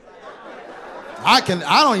her. I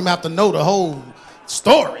don't even have to know the whole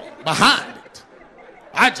story behind it.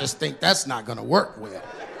 I just think that's not gonna work well.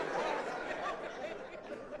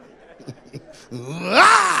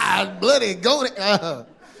 Bloody goat.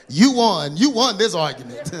 You won. You won this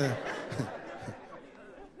argument.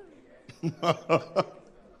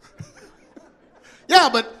 Yeah,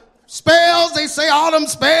 but spells, they say all them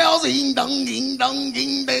spells, ding, dong, ding, dong,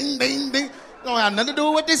 ding, ding, ding, ding. Don't have nothing to do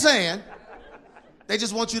with what they're saying. They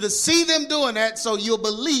just want you to see them doing that so you'll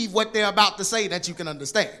believe what they're about to say that you can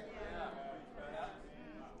understand.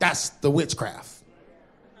 That's the witchcraft.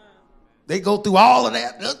 They go through all of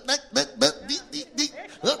that.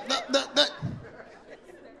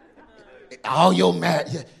 All your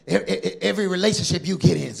marriage, every relationship you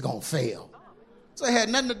get in is going to fail. So it had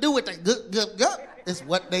nothing to do with that. It's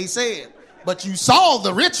what they said. But you saw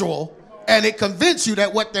the ritual, and it convinced you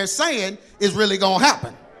that what they're saying is really going to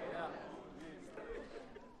happen.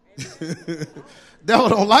 Devil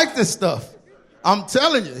don't like this stuff. I'm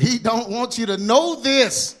telling you, he don't want you to know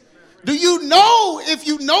this. Do you know if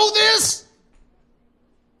you know this,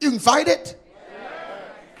 you can fight it?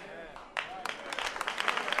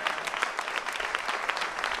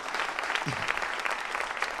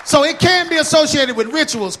 So it can be associated with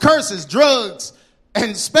rituals, curses, drugs,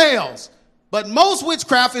 and spells. But most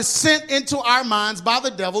witchcraft is sent into our minds by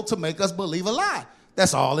the devil to make us believe a lie.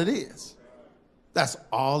 That's all it is. That's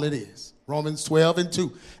all it is. Romans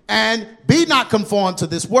 12:2. And be not conformed to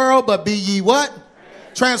this world, but be ye what?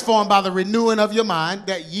 Transformed by the renewing of your mind,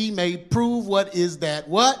 that ye may prove what is that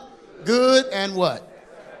what? Good and what?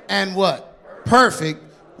 And what? Perfect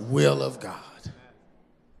will of God.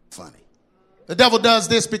 Funny. The devil does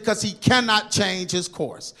this because he cannot change his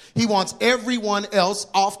course. He wants everyone else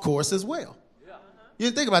off course as well. You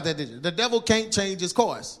didn't think about that, did you? The devil can't change his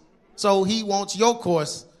course. So he wants your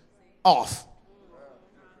course off.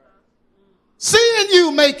 Seeing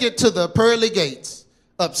you make it to the pearly gates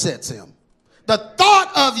upsets him. The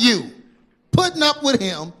thought of you putting up with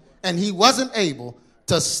him and he wasn't able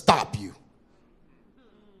to stop you.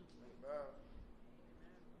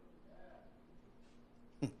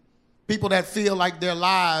 People that feel like their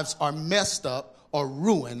lives are messed up or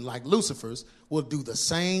ruined like Lucifer's will do the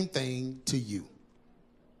same thing to you.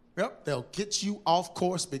 Yep, they'll get you off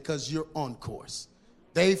course because you're on course.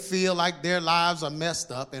 They feel like their lives are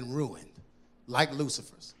messed up and ruined like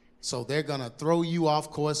Lucifer's. So they're going to throw you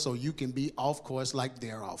off course so you can be off course like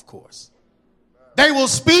they're off course. They will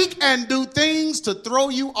speak and do things to throw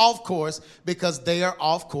you off course because they are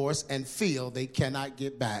off course and feel they cannot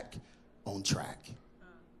get back on track.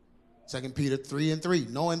 2 Peter 3:3,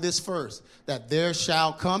 knowing this first, that there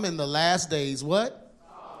shall come in the last days what?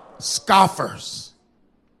 Scoffers.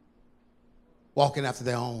 Walking after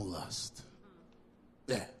their own lust.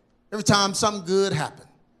 Yeah. Every time something good happens,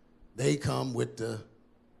 they come with the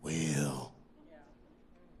will.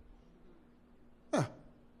 Huh.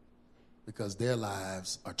 Because their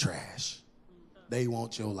lives are trash. They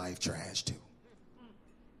want your life trash too.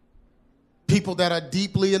 People that are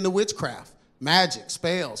deeply into witchcraft, magic,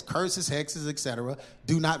 spells, curses, hexes, etc.,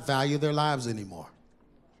 do not value their lives anymore.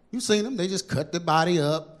 You've seen them. They just cut their body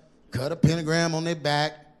up, cut a pentagram on their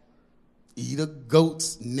back, eat a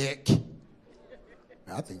goat's neck.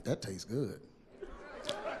 I think that tastes good.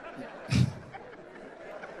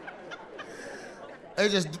 They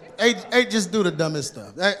just do the dumbest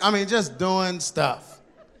stuff. Just doing stuff.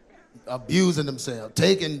 Abusing themselves,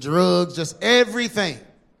 taking drugs, just everything.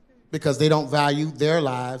 Because they don't value their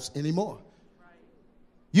lives anymore.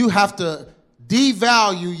 You have to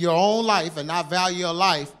devalue your own life and not value your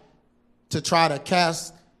life to try to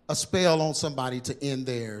cast a spell on somebody to end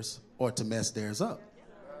theirs or to mess theirs up.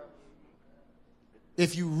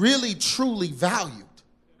 If you really, truly valued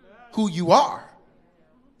who you are,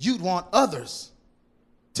 you'd want others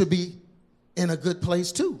to be in a good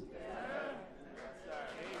place too.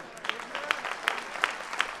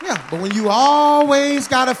 Yeah, but when you always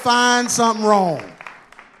got to find something wrong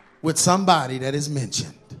with somebody that is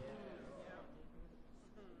mentioned.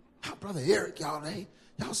 Oh, Brother Eric,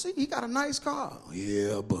 y'all see he got a nice car.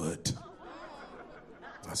 Yeah, but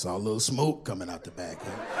I saw a little smoke coming out the back.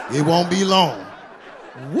 It won't be long.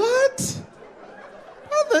 What?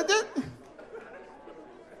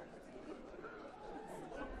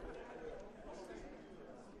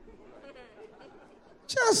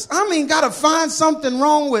 Got to find something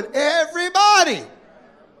wrong with everybody.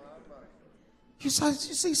 You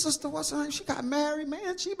see, Sister, what's her name? She got married,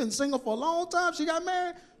 man. She been single for a long time. She got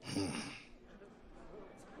married.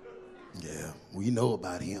 Yeah, we know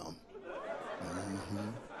about him. Mm-hmm.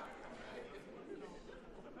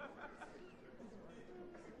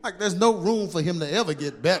 Like there's no room for him to ever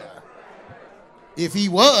get better. If he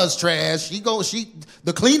was trash,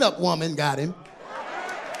 the cleanup woman got him.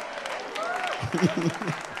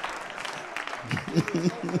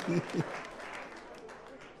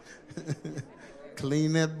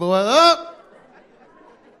 Clean that boy up.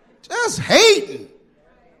 Just hating.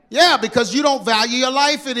 Yeah, because you don't value your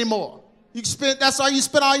life anymore. That's why you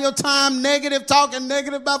spend all your time negative, talking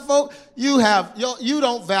negative about folk. You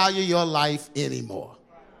don't value your life anymore.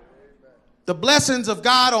 The blessings of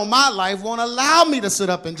God on my life won't allow me to sit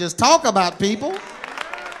up and just talk about people.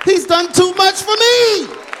 He's done too much for me.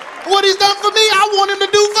 What he's done for me, I want him to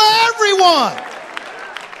do for everyone.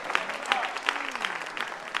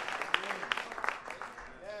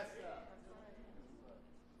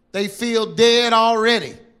 They feel dead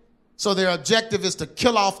already. So their objective is to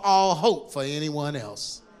kill off all hope for anyone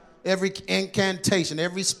else. Every incantation,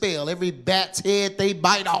 every spell, every bat's head they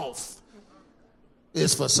bite off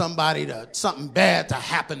is for something bad to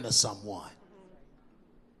happen to someone.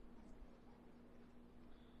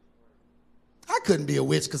 I couldn't be a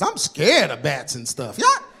witch because I'm scared of bats and stuff. Yeah,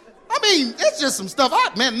 I mean, it's just some stuff.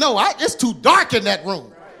 It's too dark in that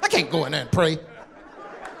room. I can't go in there and pray.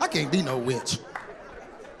 I can't be no witch.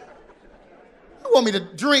 You want me to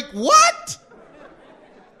drink what?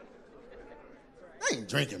 I ain't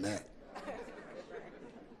drinking that.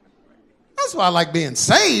 That's why I like being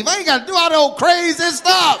saved. I ain't got to do all that old crazy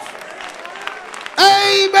stuff.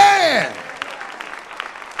 Amen.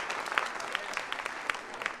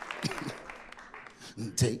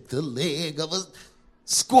 Take the leg of a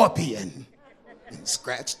scorpion and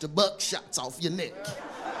scratch the buckshots off your neck.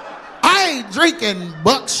 I ain't drinking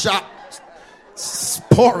buckshot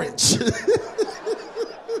porridge.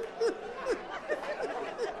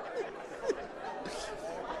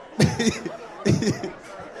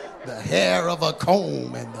 The hair of a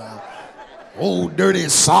comb and the old dirty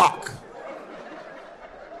sock.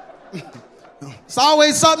 It's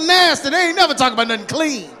always something nasty. They ain't never talking about nothing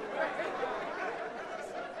clean.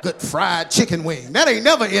 Good fried chicken wing. That ain't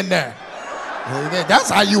never in there. That's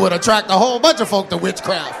how you would attract a whole bunch of folk to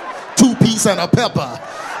witchcraft. 2-piece and a pepper.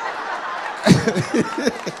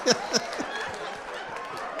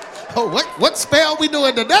 Oh, what spell we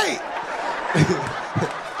doing today?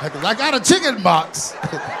 I got a chicken box.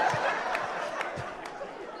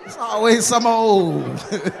 It's always some old.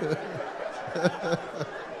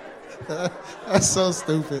 That's so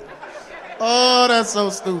stupid. Oh, that's so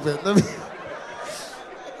stupid.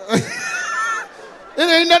 It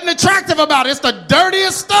ain't nothing attractive about it. It's the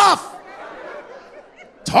dirtiest stuff.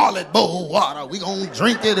 Toilet bowl water. We gonna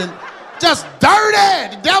drink it and just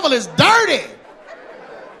dirty. The devil is dirty.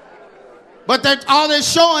 But all they're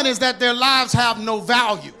showing is that their lives have no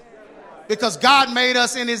value. Because God made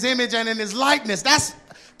us in his image and in his likeness.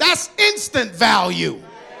 That's instant value.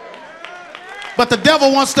 But the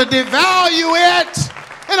devil wants to devalue it.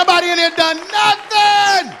 Anybody in here done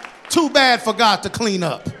nothing? Too bad for God to clean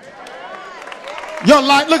up. Your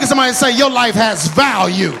life, look at somebody and say, your life has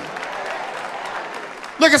value.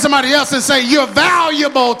 Look at somebody else and say, you're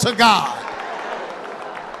valuable to God.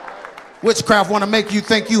 Witchcraft want to make you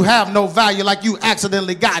think you have no value, like you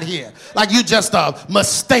accidentally got here, like you just a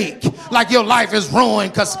mistake, like your life is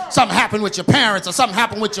ruined because something happened with your parents or something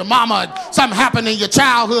happened with your mama, or something happened in your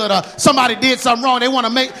childhood, or somebody did something wrong.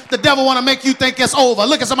 The devil want to make you think it's over.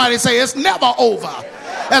 Look at somebody and say, it's never over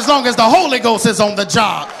as long as the Holy Ghost is on the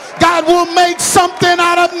job. God will make something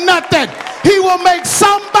out of nothing. He will make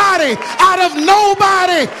somebody out of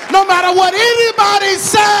nobody, no matter what anybody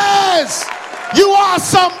says. You are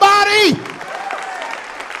somebody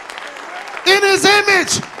in his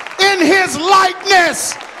image, in his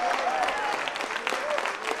likeness.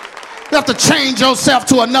 You have to change yourself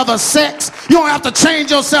to another sex. You don't have to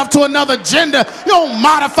change yourself to another gender. You don't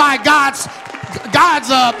modify God's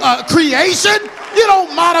creation. You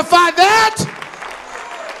don't modify that.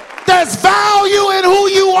 There's value in who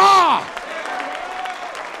you are.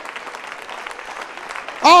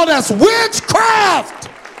 Oh, that's witchcraft.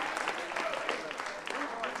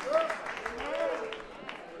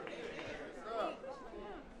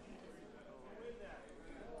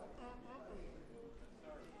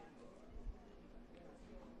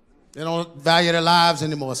 They don't value their lives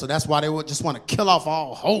anymore, so that's why they would just want to kill off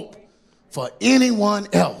all hope for anyone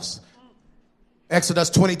else. Exodus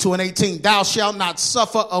 22:18, thou shalt not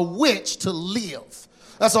suffer a witch to live.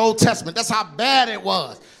 That's the Old Testament. That's how bad it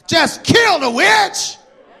was. Just kill the witch.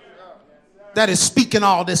 That is speaking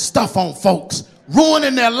all this stuff on folks,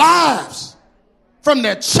 ruining their lives from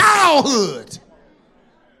their childhood.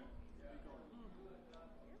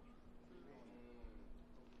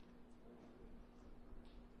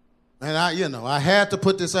 And I had to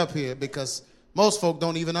put this up here because most folk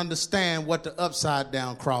don't even understand what the upside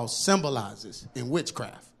down cross symbolizes in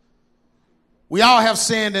witchcraft. We all have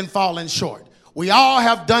sinned and fallen short. We all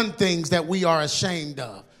have done things that we are ashamed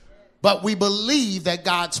of. but we believe that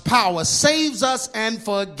God's power saves us and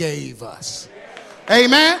forgave us.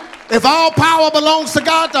 Amen. If all power belongs to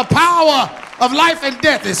God, the power of life and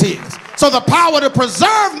death is his. So the power to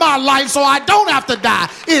preserve my life so I don't have to die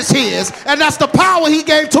is his. And that's the power he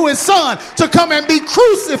gave to his son to come and be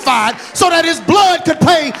crucified so that his blood could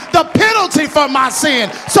pay the penalty for my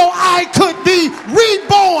sin. So I could be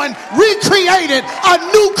reborn, recreated, a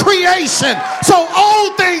new creation. So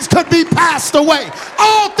old things could be passed away.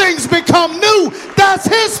 All things become new. That's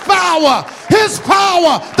his power. His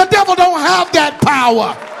power. The devil don't have that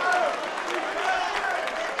power.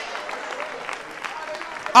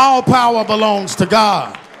 All power belongs to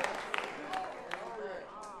God.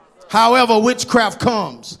 However, witchcraft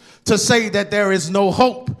comes to say that there is no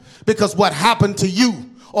hope because what happened to you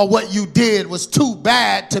or what you did was too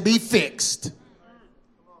bad to be fixed.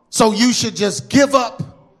 So you should just give up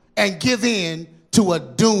and give in to a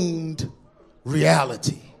doomed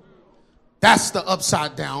reality. That's the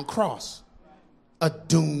upside down cross. A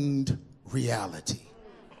doomed reality.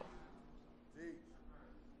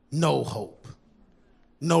 No hope.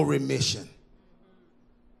 No remission.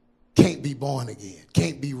 Can't be born again.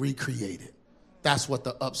 Can't be recreated. That's what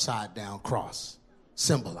the upside down cross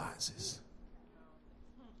symbolizes.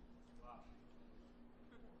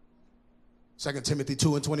 2 Timothy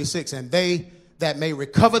 2:26, and they that may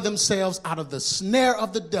recover themselves out of the snare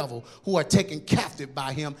of the devil who are taken captive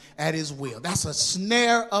by him at his will. That's a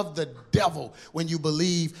snare of the devil when you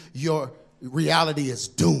believe your reality is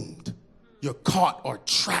doomed. You're caught or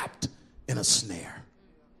trapped in a snare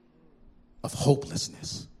of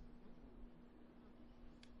hopelessness.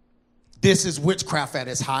 This is witchcraft at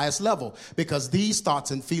its highest level because these thoughts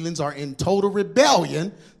and feelings are in total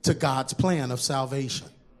rebellion to God's plan of salvation.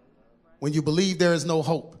 When you believe there is no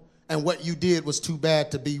hope and what you did was too bad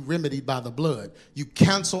to be remedied by the blood, you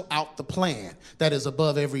cancel out the plan that is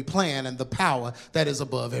above every plan and the power that is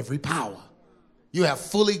above every power. You have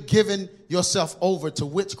fully given yourself over to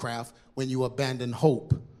witchcraft when you abandon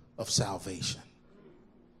hope of salvation.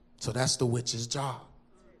 So that's the witch's job,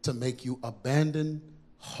 to make you abandon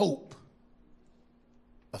hope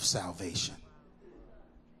of salvation.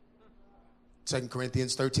 2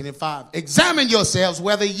 Corinthians 13:5. Examine yourselves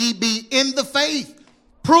whether ye be in the faith.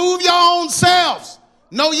 Prove your own selves.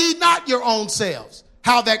 Know ye not your own selves,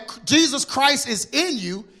 how that Jesus Christ is in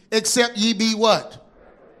you, except ye be what?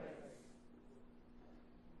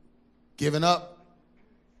 Given up.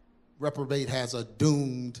 Reprobate has a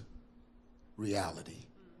doomed reality.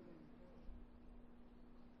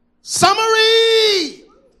 Summary.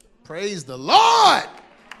 Praise the Lord.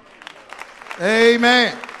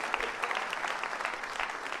 Amen.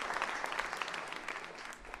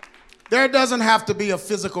 There doesn't have to be a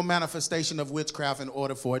physical manifestation of witchcraft in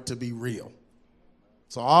order for it to be real.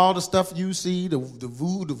 So all the stuff you see, the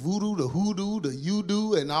voodoo, the hoodoo, the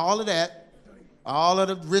you-do, and all of that, all of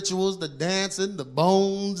the rituals, the dancing, the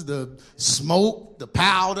bones, the smoke, the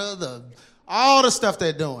powder, all the stuff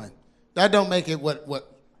they're doing, that don't make it what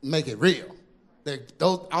make it real.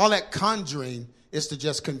 All that conjuring is to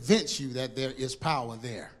just convince you that there is power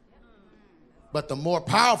there. But the more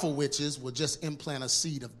powerful witches will just implant a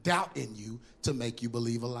seed of doubt in you to make you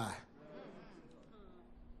believe a lie.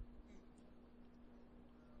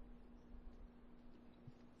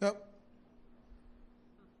 Yep.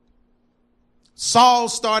 Saul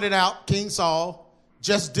started out, King Saul,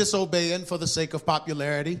 just disobeying for the sake of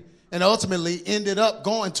popularity, and ultimately ended up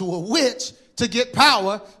going to a witch to get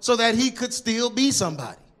power so that he could still be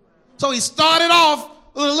somebody. So he started off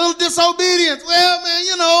with a little disobedience. Well, man,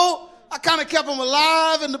 you know, I kind of kept him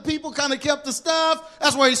alive and the people kind of kept the stuff.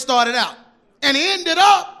 That's where he started out. And he ended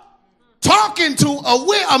up talking to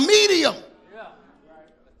a medium.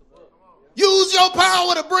 Use your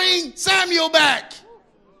power to bring Samuel back.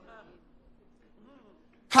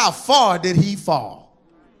 How far did he fall?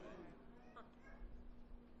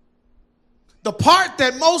 The part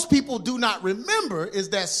that most people do not remember is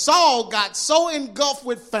that Saul got so engulfed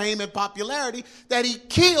with fame and popularity that he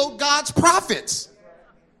killed God's prophets.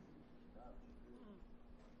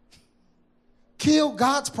 Killed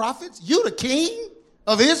God's prophets? You the king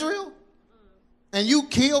of Israel? And you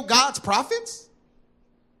killed God's prophets?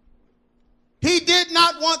 He did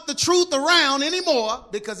not want the truth around anymore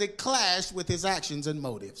because it clashed with his actions and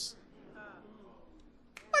motives.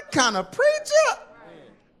 What kind of preacher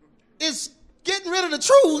is getting rid of the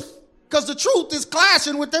truth because the truth is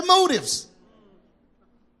clashing with their motives?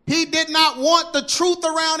 He did not want the truth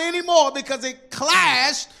around anymore because it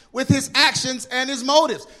clashed with his actions and his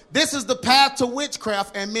motives. This is the path to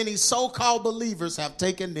witchcraft, and many so-called believers have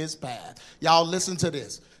taken this path. Y'all listen to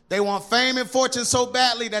this. They want fame and fortune so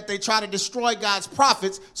badly that they try to destroy God's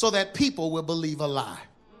prophets so that people will believe a lie.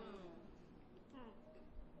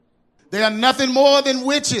 They are nothing more than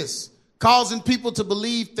witches, causing people to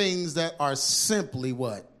believe things that are simply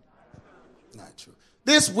what? Not true.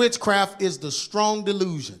 This witchcraft is the strong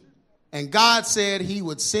delusion. And God said he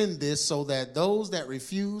would send this so that those that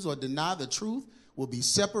refuse or deny the truth will be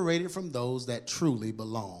separated from those that truly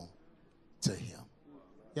belong to him.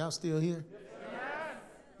 Y'all still here?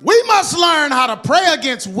 We must learn how to pray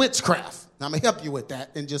against witchcraft. Now, I'm going to help you with that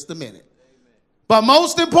in just a minute. But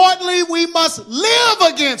most importantly, we must live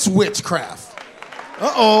against witchcraft.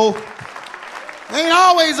 It ain't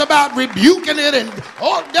always about rebuking it and,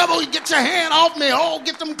 oh, devil, get your hand off me. Oh,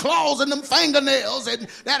 get them claws and them fingernails and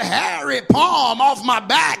that hairy palm off my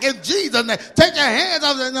back. In Jesus' name, take your hands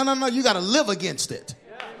off it. No. You got to live against it.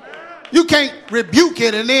 You can't rebuke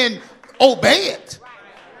it and then obey it.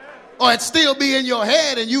 Or it still be in your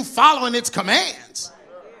head and you following its commands.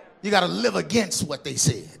 You got to live against what they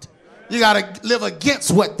said. You got to live against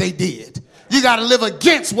what they did. You got to live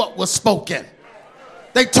against what was spoken.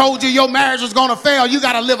 They told you your marriage was going to fail. You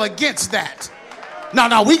got to live against that.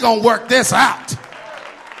 No, we going to work this out.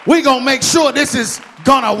 We going to make sure this is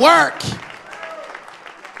going to work.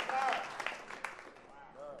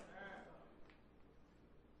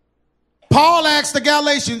 Paul asked the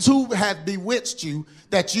Galatians who had bewitched you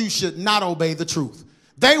that you should not obey the truth.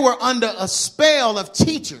 They were under a spell of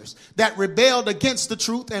teachers that rebelled against the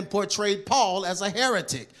truth and portrayed Paul as a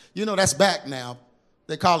heretic. You know, that's back now.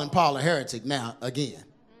 They're calling Paul a heretic now again.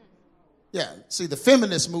 Yeah, see, the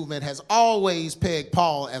feminist movement has always pegged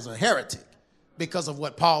Paul as a heretic because of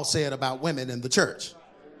what Paul said about women in the church.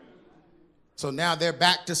 So now they're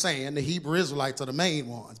back to saying, the Hebrew Israelites are the main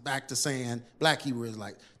ones, back to saying, black Hebrew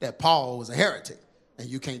Israelites, that Paul was a heretic. And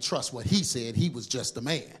you can't trust what he said. He was just a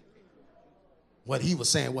man. What he was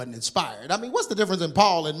saying wasn't inspired. I mean, what's the difference in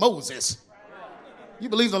Paul and Moses? You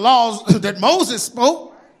believe the laws that Moses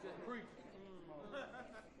spoke?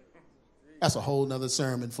 That's a whole nother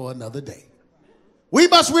sermon for another day. We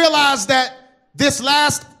must realize that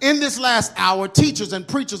in this last hour, teachers and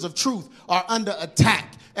preachers of truth are under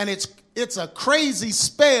attack. And it's a crazy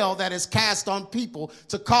spell that is cast on people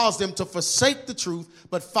to cause them to forsake the truth,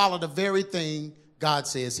 but follow the very thing God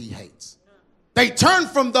says he hates. They turn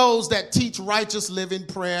from those that teach righteous living,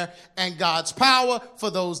 prayer, and God's power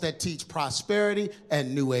for those that teach prosperity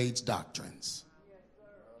and New Age doctrines.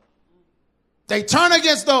 They turn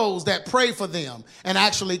against those that pray for them and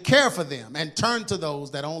actually care for them, and turn to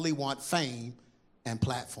those that only want fame and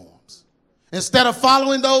platforms. Instead of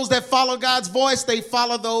following those that follow God's voice, they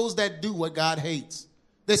follow those that do what God hates.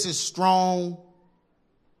 This is strong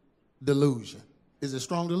delusion. Is it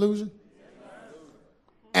strong delusion?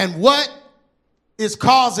 And what is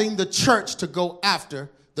causing the church to go after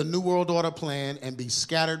the New World Order plan and be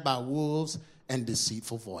scattered by wolves and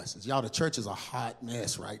deceitful voices? Y'all, the church is a hot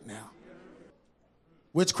mess right now.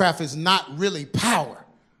 Witchcraft is not really power,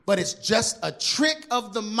 but it's just a trick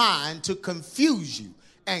of the mind to confuse you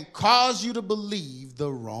and cause you to believe the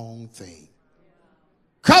wrong thing.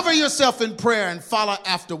 Cover yourself in prayer and follow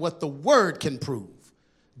after what the word can prove.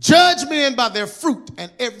 Judge men by their fruit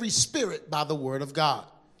and every spirit by the word of God.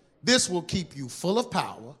 This will keep you full of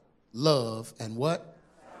power, love, and what?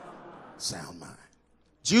 Sound mind.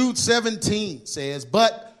 Jude 17 says,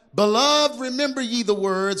 but beloved, remember ye the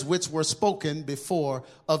words which were spoken before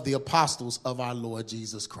of the apostles of our Lord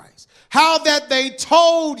Jesus Christ. How that they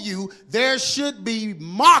told you there should be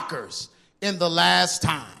mockers in the last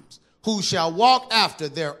times, who shall walk after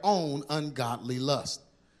their own ungodly lust.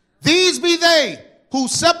 These be they who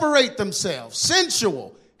separate themselves,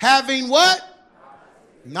 sensual, having what?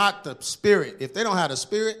 Not the spirit. If they don't have the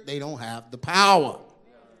spirit, they don't have the power.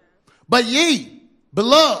 But ye,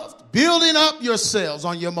 beloved, building up yourselves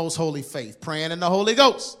on your most holy faith, praying in the Holy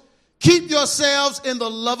Ghost. Keep yourselves in the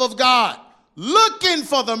love of God, looking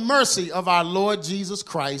for the mercy of our Lord Jesus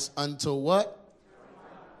Christ unto what?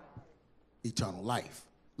 Eternal life.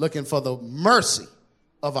 Looking for the mercy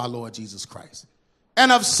of our Lord Jesus Christ.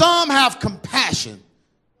 And of some have compassion,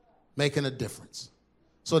 making a difference.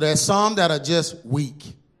 So there's some that are just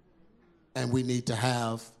weak, and we need to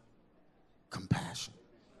have compassion.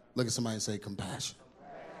 Look at somebody and say compassion.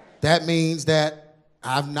 That means that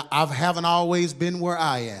I haven't always been where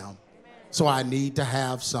I am, so I need to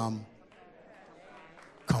have some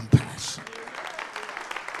compassion.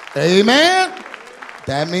 Amen?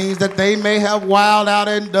 That means that they may have wilded out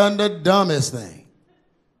and done the dumbest thing,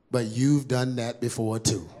 but you've done that before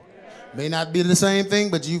too. May not be the same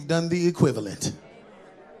thing, but you've done the equivalent.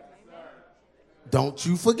 Don't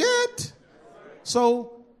you forget.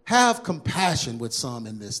 So have compassion with some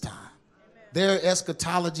in this time. Their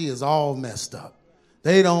eschatology is all messed up.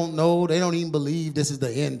 They don't know. They don't even believe this is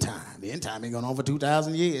the end time. The end time ain't going on for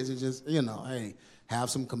 2,000 years. It's just, hey, have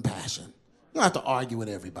some compassion. You don't have to argue with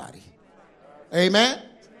everybody. Amen?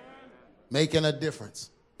 Making a difference.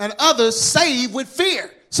 And others save with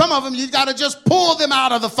fear. Some of them, you got to just pull them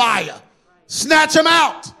out of the fire. Snatch them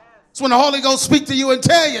out. It's when the Holy Ghost speak to you and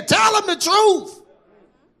tell them the truth.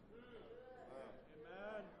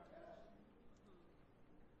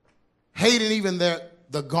 Hating even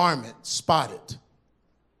the garment spotted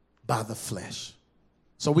by the flesh.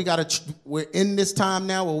 So we're in this time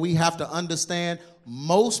now where we have to understand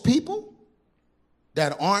most people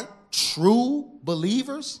that aren't true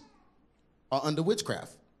believers are under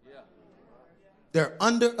witchcraft. They're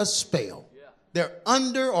under a spell. They're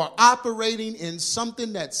under or operating in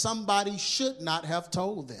something that somebody should not have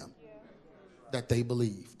told them that they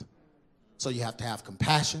believed. So you have to have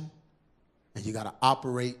compassion, and you got to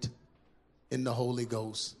operate in the Holy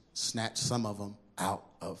Ghost, snatch some of them out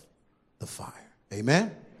of the fire.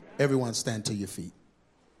 Amen? Everyone stand to your feet.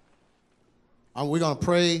 We're going to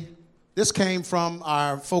pray. This came from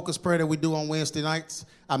our focus prayer that we do on Wednesday nights.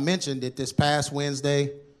 I mentioned it this past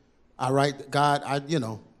Wednesday. God,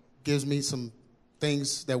 gives me some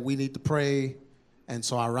things that we need to pray. And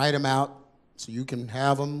so I write them out so you can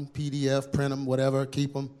have them, PDF, print them, whatever,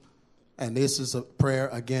 keep them. And this is a prayer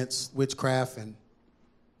against witchcraft and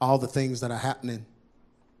all the things that are happening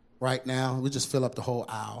right now. We just fill up the whole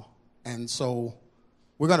aisle. And so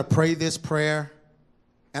we're going to pray this prayer.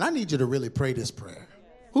 And I need you to really pray this prayer.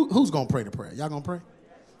 Who's going to pray the prayer? Y'all going to pray?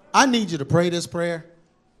 I need you to pray this prayer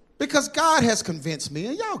because God has convinced me,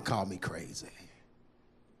 and y'all can call me crazy.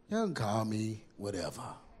 Y'all can call me whatever.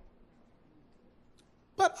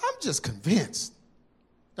 But I'm just convinced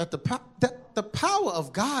that the power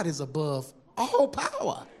of God is above all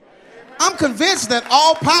power. I'm convinced that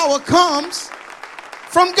all power comes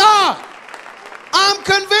from God. I'm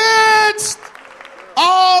convinced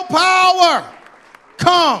all power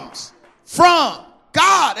comes from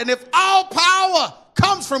God. And if all power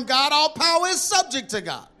comes from God, all power is subject to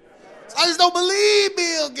God. So I just don't believe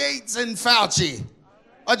Bill Gates and Fauci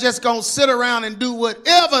are just going to sit around and do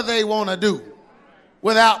whatever they want to do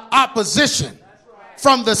without opposition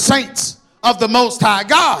from the saints of the Most High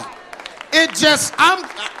God.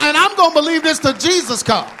 I'm going to believe this till Jesus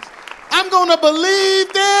comes. I'm going to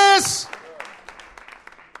believe this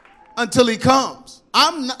until he comes.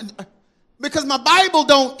 Because my Bible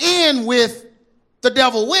don't end with the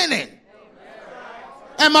devil winning.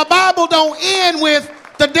 And my Bible don't end with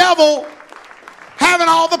the devil having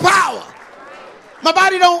all the power. My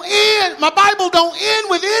Bible don't end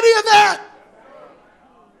with any of that.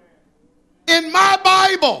 In my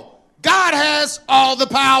Bible, God has all the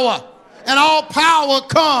power. And all power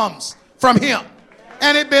comes from him.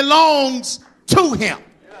 And it belongs to him.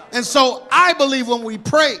 And so I believe when we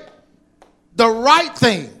pray the right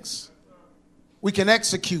things, we can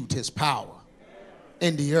execute his power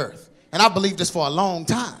in the earth. And I believe this for a long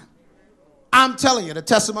time. I'm telling you, the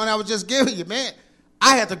testimony I was just giving you, man,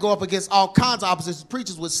 I had to go up against all kinds of opposition.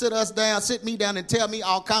 Preachers would sit me down and tell me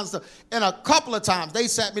all kinds of stuff. And a couple of times they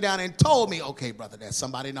sat me down and told me, okay, brother, there's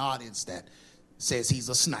somebody in the audience that says he's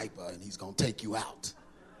a sniper and he's going to take you out.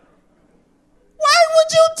 Why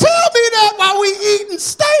would you tell me that while we eating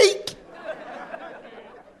steak?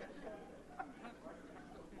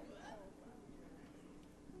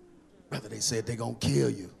 Brother, they said they're going to kill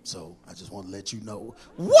you. So I just want to let you know.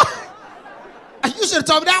 What? You should have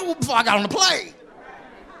told me that before I got on the plane.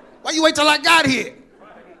 Why you wait till I got here?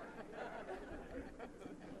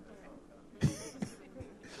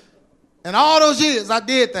 And all those years I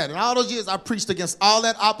did that. And all those years I preached against all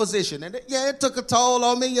that opposition. And it took a toll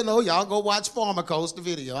on me. Y'all go watch Pharmacos, the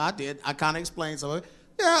video. I did. I kind of explained some of it.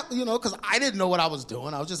 Yeah, because I didn't know what I was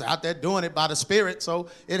doing. I was just out there doing it by the Spirit. So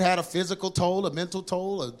it had a physical toll, a mental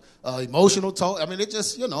toll, a emotional toll. I mean, it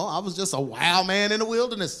just, I was just a wild man in the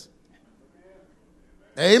wilderness.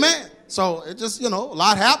 Amen. So it just, a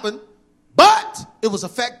lot happened. But it was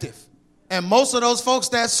effective. And most of those folks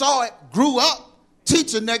that saw it grew up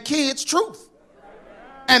teaching their kids truth.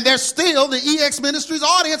 And they're still the EX Ministries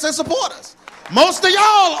audience and supporters. Most of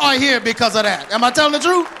y'all are here because of that. Am I telling the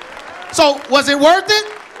truth? So was it worth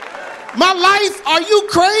it? My life, are you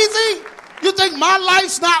crazy? You think my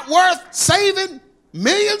life's not worth saving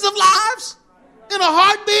millions of lives in a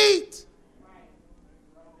heartbeat?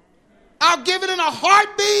 I'll give it in a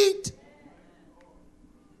heartbeat.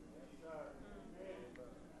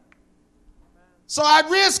 So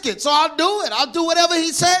I'd risk it. So I'll do it. I'll do whatever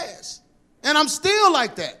he says. And I'm still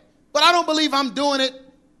like that. But I don't believe I'm doing it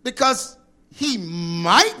because he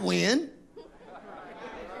might win.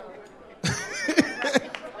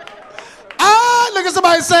 Look at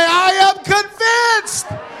somebody say, I am convinced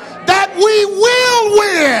that we will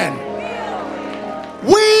win.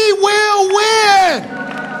 We will win.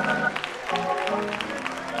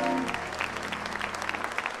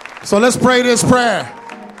 So let's pray this prayer.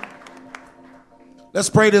 Let's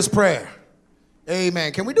pray this prayer.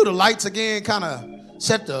 Amen. Can we do the lights again? Kind of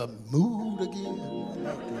set the mood again.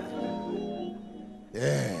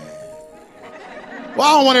 Yeah. Well,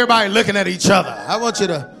 I don't want everybody looking at each other. I want you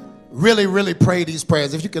to really, really pray these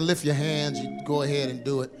prayers. If you can lift your hands, you go ahead and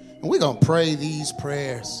do it. And we're going to pray these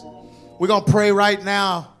prayers. We're going to pray right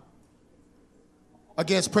now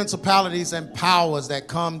against principalities and powers that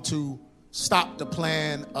come to stop the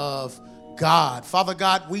plan of God. Father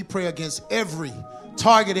God, we pray against every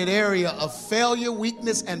targeted area of failure,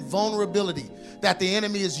 weakness, and vulnerability that the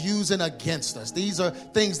enemy is using against us. These are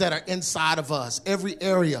things that are inside of us. Every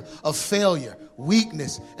area of failure,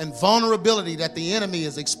 weakness, and vulnerability that the enemy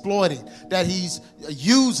is exploiting, that he's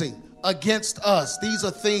using against us. These are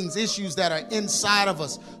things, issues that are inside of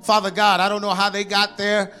us. Father God, I don't know how they got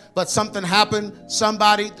there, but something happened.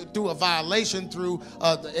 Somebody, through a violation, through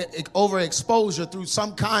overexposure, through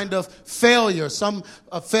some kind of failure,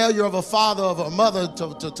 a failure of a father, of a mother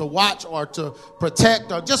to watch or to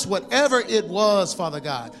protect, or just whatever it was, Father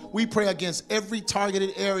God. We pray against every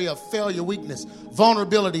targeted area of failure, weakness,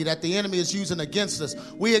 vulnerability that the enemy is using against us.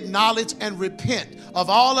 We acknowledge and repent of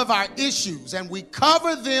all of our issues, and we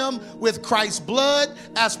cover them with Christ's blood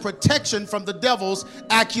as protection from the devil's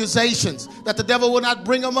accusations, that the devil will not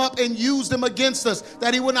bring them up and use them against us,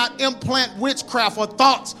 that he will not implant witchcraft or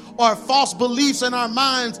thoughts or false beliefs in our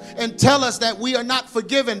minds and tell us that we are not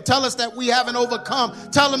forgiven, tell us that we haven't overcome,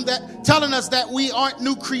 telling us that we aren't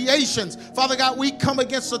new creations. Father God, we come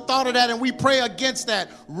against the thought of that, and we pray against that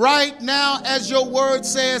right now, as your word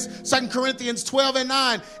says, 2 Corinthians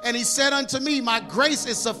 12:9. And he said unto me, my grace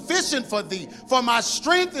is sufficient for thee, for my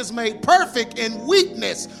strength is made perfect in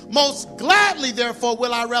weakness. Most gladly, therefore,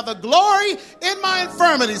 will I rather glory in my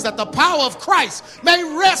infirmities, that the power of Christ may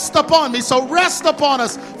rest upon me. So rest upon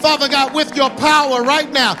us, Father God, with your power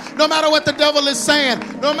right now. No matter what the devil is saying,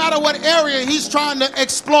 no matter what area he's trying to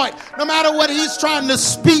exploit, no matter what he's trying to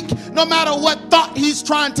speak, no matter what thought he's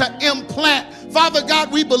trying to implant, Father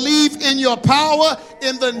God, we believe in your power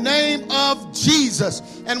in the name of Jesus.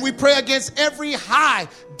 And we pray against every high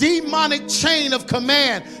demonic chain of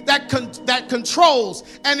command that controls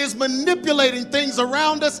and is manipulating things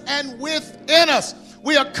around us and within us.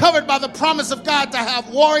 We are covered by the promise of God to have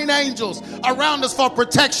warring angels around us for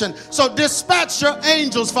protection. So dispatch your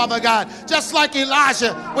angels, Father God, just like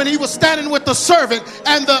Elijah when he was standing with the servant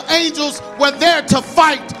and the angels were there to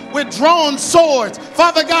fight with drawn swords.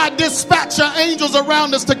 Father God, dispatch your angels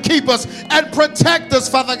around us to keep us and protect us,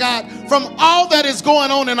 Father God, from all that is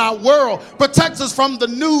going on in our world. Protect us from the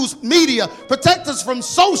news media. Protect us from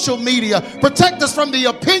social media. Protect us from the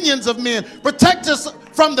opinions of men. Protect us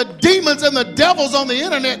from the demons and the devils on the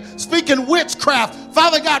internet speaking witchcraft.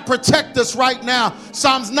 Father God, protect us right now.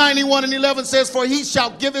 Psalms 91:11 says, for he shall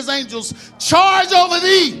give his angels charge over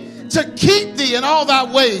thee to keep thee in all thy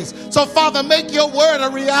ways. So, Father, make your word a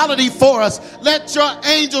reality for us. Let your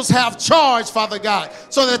angels have charge, Father God,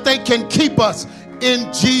 so that they can keep us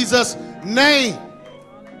in Jesus' name.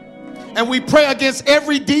 And we pray against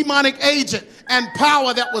every demonic agent and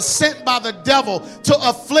power that was sent by the devil to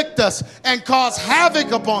afflict us and cause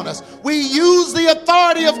havoc upon us. We use the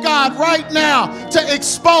authority of God right now to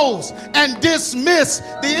expose and dismiss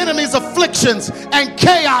the enemy's afflictions and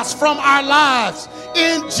chaos from our lives.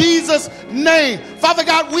 In Jesus' name. Father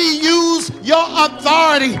God, we use your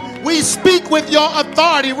authority. We speak with your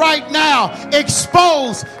authority right now.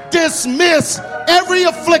 Expose, dismiss every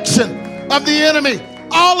affliction of the enemy,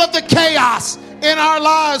 all of the chaos in our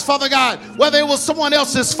lives, Father God, whether it was someone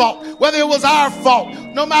else's fault, whether it was our fault,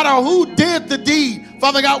 no matter who did the deed,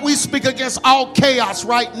 Father God, we speak against all chaos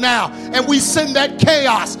right now, and we send that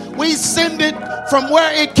chaos. We send it from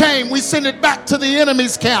where it came. We send it back to the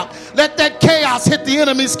enemy's camp. Let that chaos hit the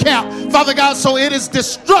enemy's camp, Father God, so it is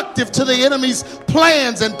destructive to the enemy's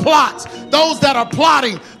plans and plots. Those that are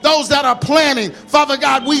plotting, those that are planning, Father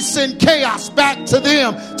God, we send chaos back to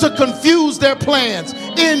them to confuse their plans.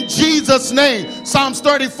 In Jesus' name. Psalms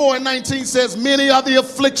 34:19 says, many are the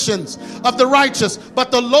afflictions of the righteous, but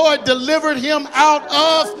the Lord delivered him out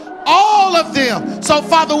of all of them. So,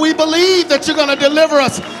 Father, we believe that you're going to deliver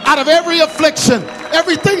us out of every affliction,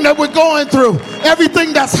 everything that we're going through,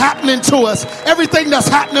 everything that's happening to us, everything that's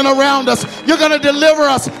happening around us. You're going to deliver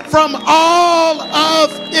us from all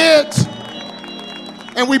of it.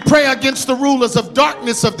 And we pray against the rulers of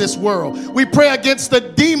darkness of this world. We pray against the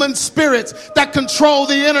demon spirits that control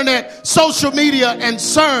the internet, social media, and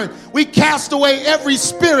CERN. We cast away every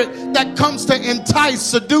spirit that comes to entice,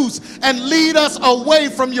 seduce, and lead us away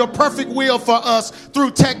from your perfect will for us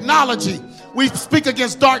through technology. We speak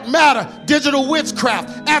against dark matter, digital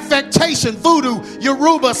witchcraft, affectation, voodoo,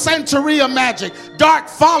 Yoruba, Santeria magic, dark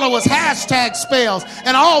followers, hashtag spells,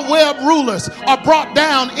 and all web rulers are brought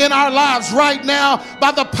down in our lives right now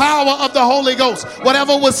by the power of the Holy Ghost.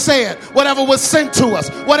 Whatever was said, whatever was sent to us,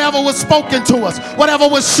 whatever was spoken to us, whatever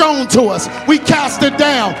was shown to us, we cast it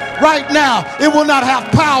down right now. It will not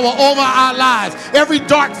have power over our lives. Every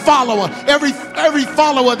dark follower, every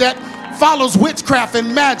follower that follows witchcraft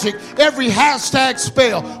and magic, every hashtag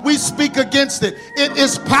spell, we speak against it. It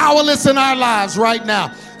is powerless in our lives right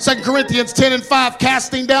now. 2 Corinthians 10:5,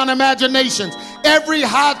 casting down imaginations, every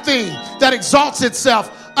high thing that exalts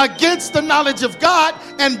itself against the knowledge of God,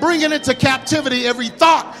 and bringing into captivity every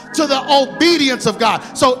thought to the obedience of God.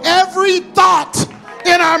 So every thought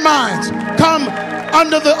in our minds come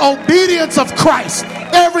under the obedience of Christ.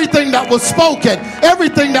 Everything that was spoken,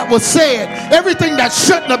 everything that was said, everything that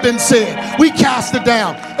shouldn't have been said, we cast it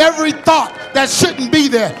down. Every thought that shouldn't be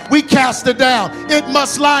there, we cast it down. It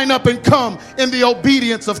must line up and come in the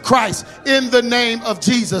obedience of Christ in the name of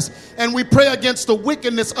Jesus. And we pray against the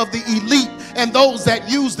wickedness of the elite and those that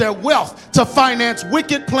use their wealth to finance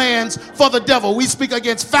wicked plans for the devil. We speak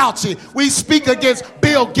against Fauci. We speak against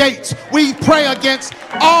Bill Gates. We pray against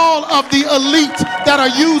all of the elite that are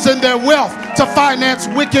using their wealth to finance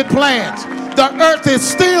wicked plans. The earth is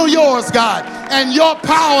still yours, God, and your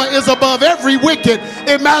power is above every wicked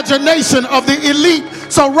imagination of the elite.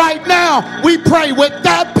 So right now, we pray with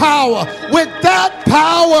that power,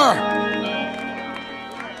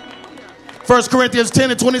 1 Corinthians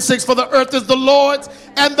 10:26, for the earth is the Lord's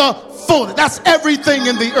and the fullness. That's everything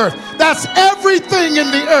in the earth. That's everything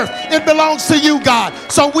in the earth. It belongs to you, God.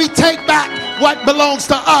 So we take back what belongs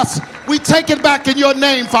to us. We take it back in your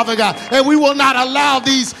name, Father God. And we will not allow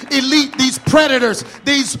these elite, these predators,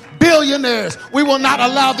 these billionaires, we will not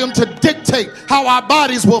allow them to dictate how our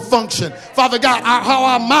bodies will function. Father God, how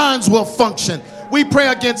our minds will function. We pray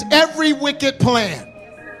against every wicked plan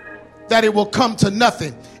that it will come to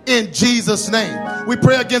nothing. In Jesus' name, we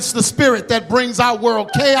pray against the spirit that brings our world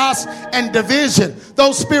chaos and division.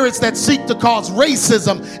 Those spirits that seek to cause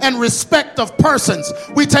racism and respect of persons.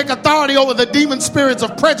 We take authority over the demon spirits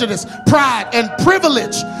of prejudice, pride, and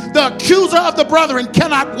privilege. The accuser of the brethren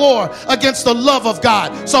cannot war against the love of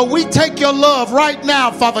God. So we take your love right now,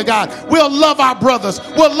 Father God. We'll love our brothers.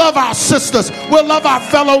 We'll love our sisters. We'll love our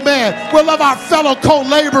fellow man. We'll love our fellow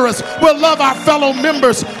co-laborers. We'll love our fellow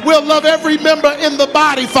members. We'll love every member in the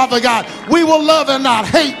body, Father God. We will love and not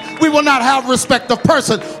hate. We will not have respect of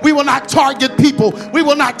person. We will not target people. We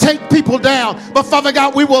will not take people down. But Father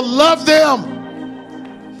God, we will love them.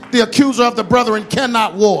 The accuser of the brethren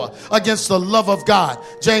cannot war against the love of God.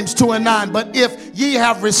 James 2:9. But if ye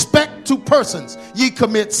have respect to persons, ye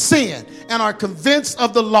commit sin and are convinced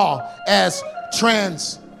of the law as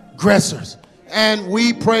transgressors. And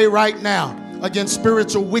we pray right now against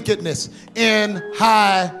spiritual wickedness in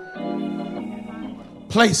high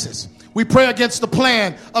places. We pray against the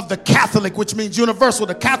plan of the Catholic, which means universal,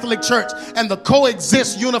 the Catholic Church, and the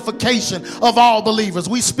coexist unification of all believers.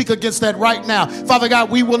 We speak against that right now. Father God,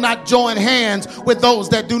 we will not join hands with those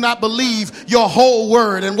that do not believe your whole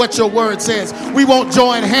word and what your word says. We won't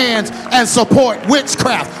join hands and support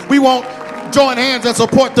witchcraft. We won't join hands and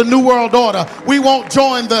support the New World Order. We won't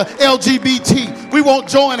join the LGBT. We won't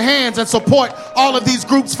join hands and support all of these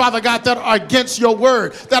groups, Father God, that are against your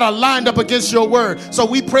word, that are lined up against your word. So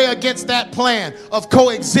we pray against that plan of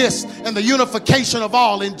coexist and the unification of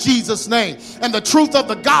all in Jesus' name. And the truth of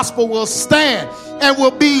the gospel will stand and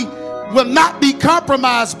will not be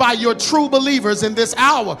compromised by your true believers in this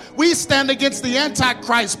hour. We stand against the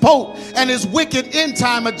Antichrist Pope and his wicked end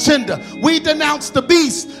time agenda. We denounce the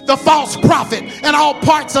beast, the false prophet, and all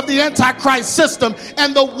parts of the Antichrist system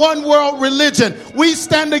and the one world religion. We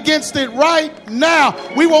stand against it right now.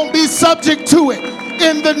 We won't be subject to it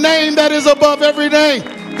in the name that is above every name.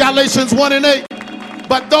 Galatians 1:8.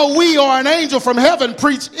 But though we or an angel from heaven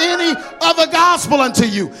preach any other gospel unto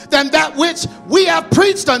you than that which we have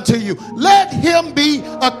preached unto you, let him be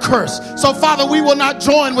accursed. So, Father, we will not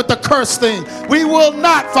join with the curse thing. We will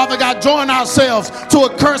not, Father God, join ourselves to a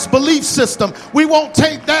cursed belief system. We won't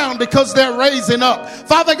take down because they're raising up.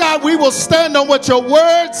 Father God, we will stand on what your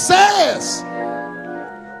word says.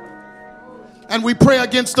 And we pray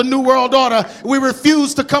against the New World Order. We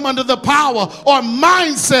refuse to come under the power or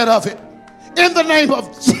mindset of it. In the name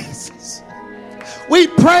of Jesus, We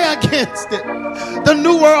pray against it. The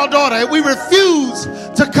New World Order. We refuse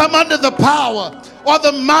to come under the power or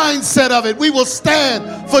the mindset of it. We will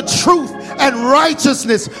stand for truth and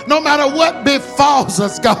righteousness no matter what befalls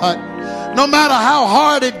us, God. No matter how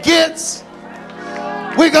hard it gets,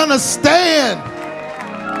 we're going to stand.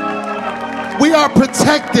 We are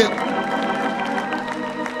protected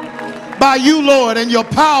by you, Lord, and your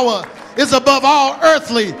power is above all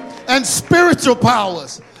earthly and spiritual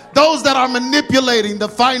powers. Those that are manipulating the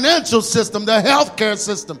financial system, the healthcare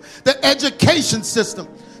system, the education system,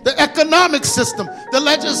 the economic system, the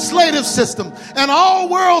legislative system, and all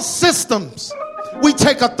world systems, we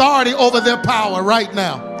take authority over their power right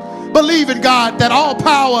now. Believe in God that all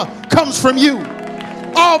power comes from you.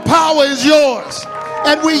 All power is yours.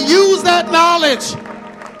 And we use that knowledge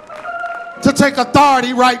to take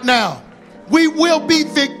authority right now. We will be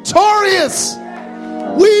victorious.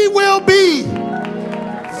 We will be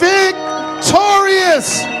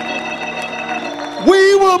victorious.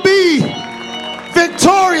 We will be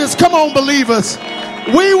victorious. Come on, believers.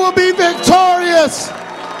 We will be victorious.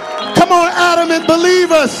 Come on, adamant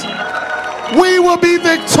believers. We will be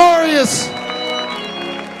victorious.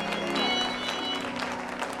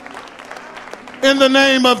 In the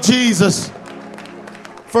name of Jesus.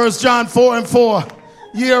 1 John 4:4.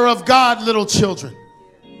 Ye are of God, little children,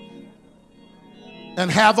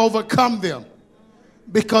 and have overcome them,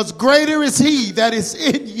 because greater is he that is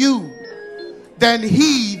in you than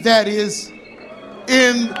he that is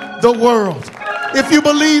in the world. If you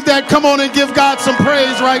believe that, come on and give God some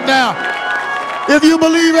praise right now. If you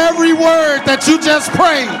believe every word that you just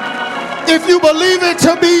prayed, if you believe it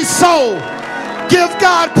to be so, give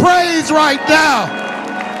God praise right now.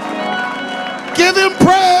 Give him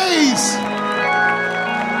praise.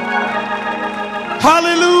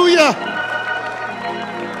 Hallelujah.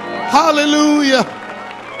 Hallelujah.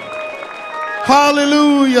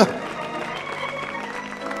 Hallelujah.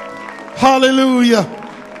 Hallelujah.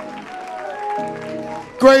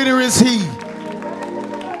 Greater is he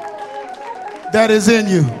that is in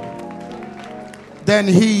you than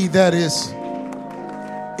he that is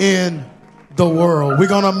in the world. We're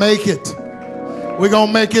going to make it. We're going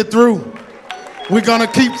to make it through. We're going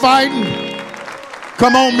to keep fighting.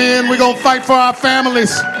 Come on, men. We're going to fight for our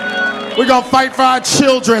families. We're going to fight for our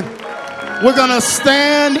children. We're going to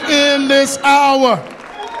stand in this hour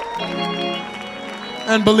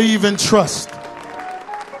and believe and trust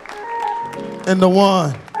in the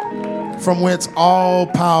one from whence all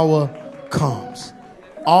power comes.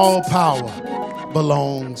 All power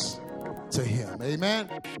belongs to him. Amen.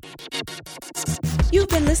 You've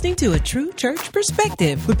been listening to A True Church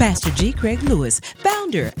Perspective with Pastor G. Craig Lewis,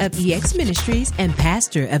 founder of EX Ministries and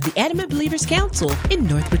pastor of the Adamant Believers Council in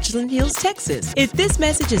North Richland Hills, Texas. If this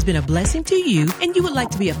message has been a blessing to you and you would like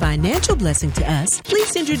to be a financial blessing to us, please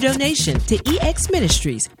send your donation to EX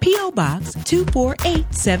Ministries, P.O. Box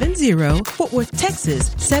 24870, Fort Worth,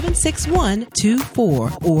 Texas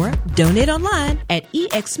 76124, or donate online at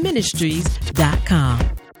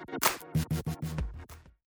exministries.com.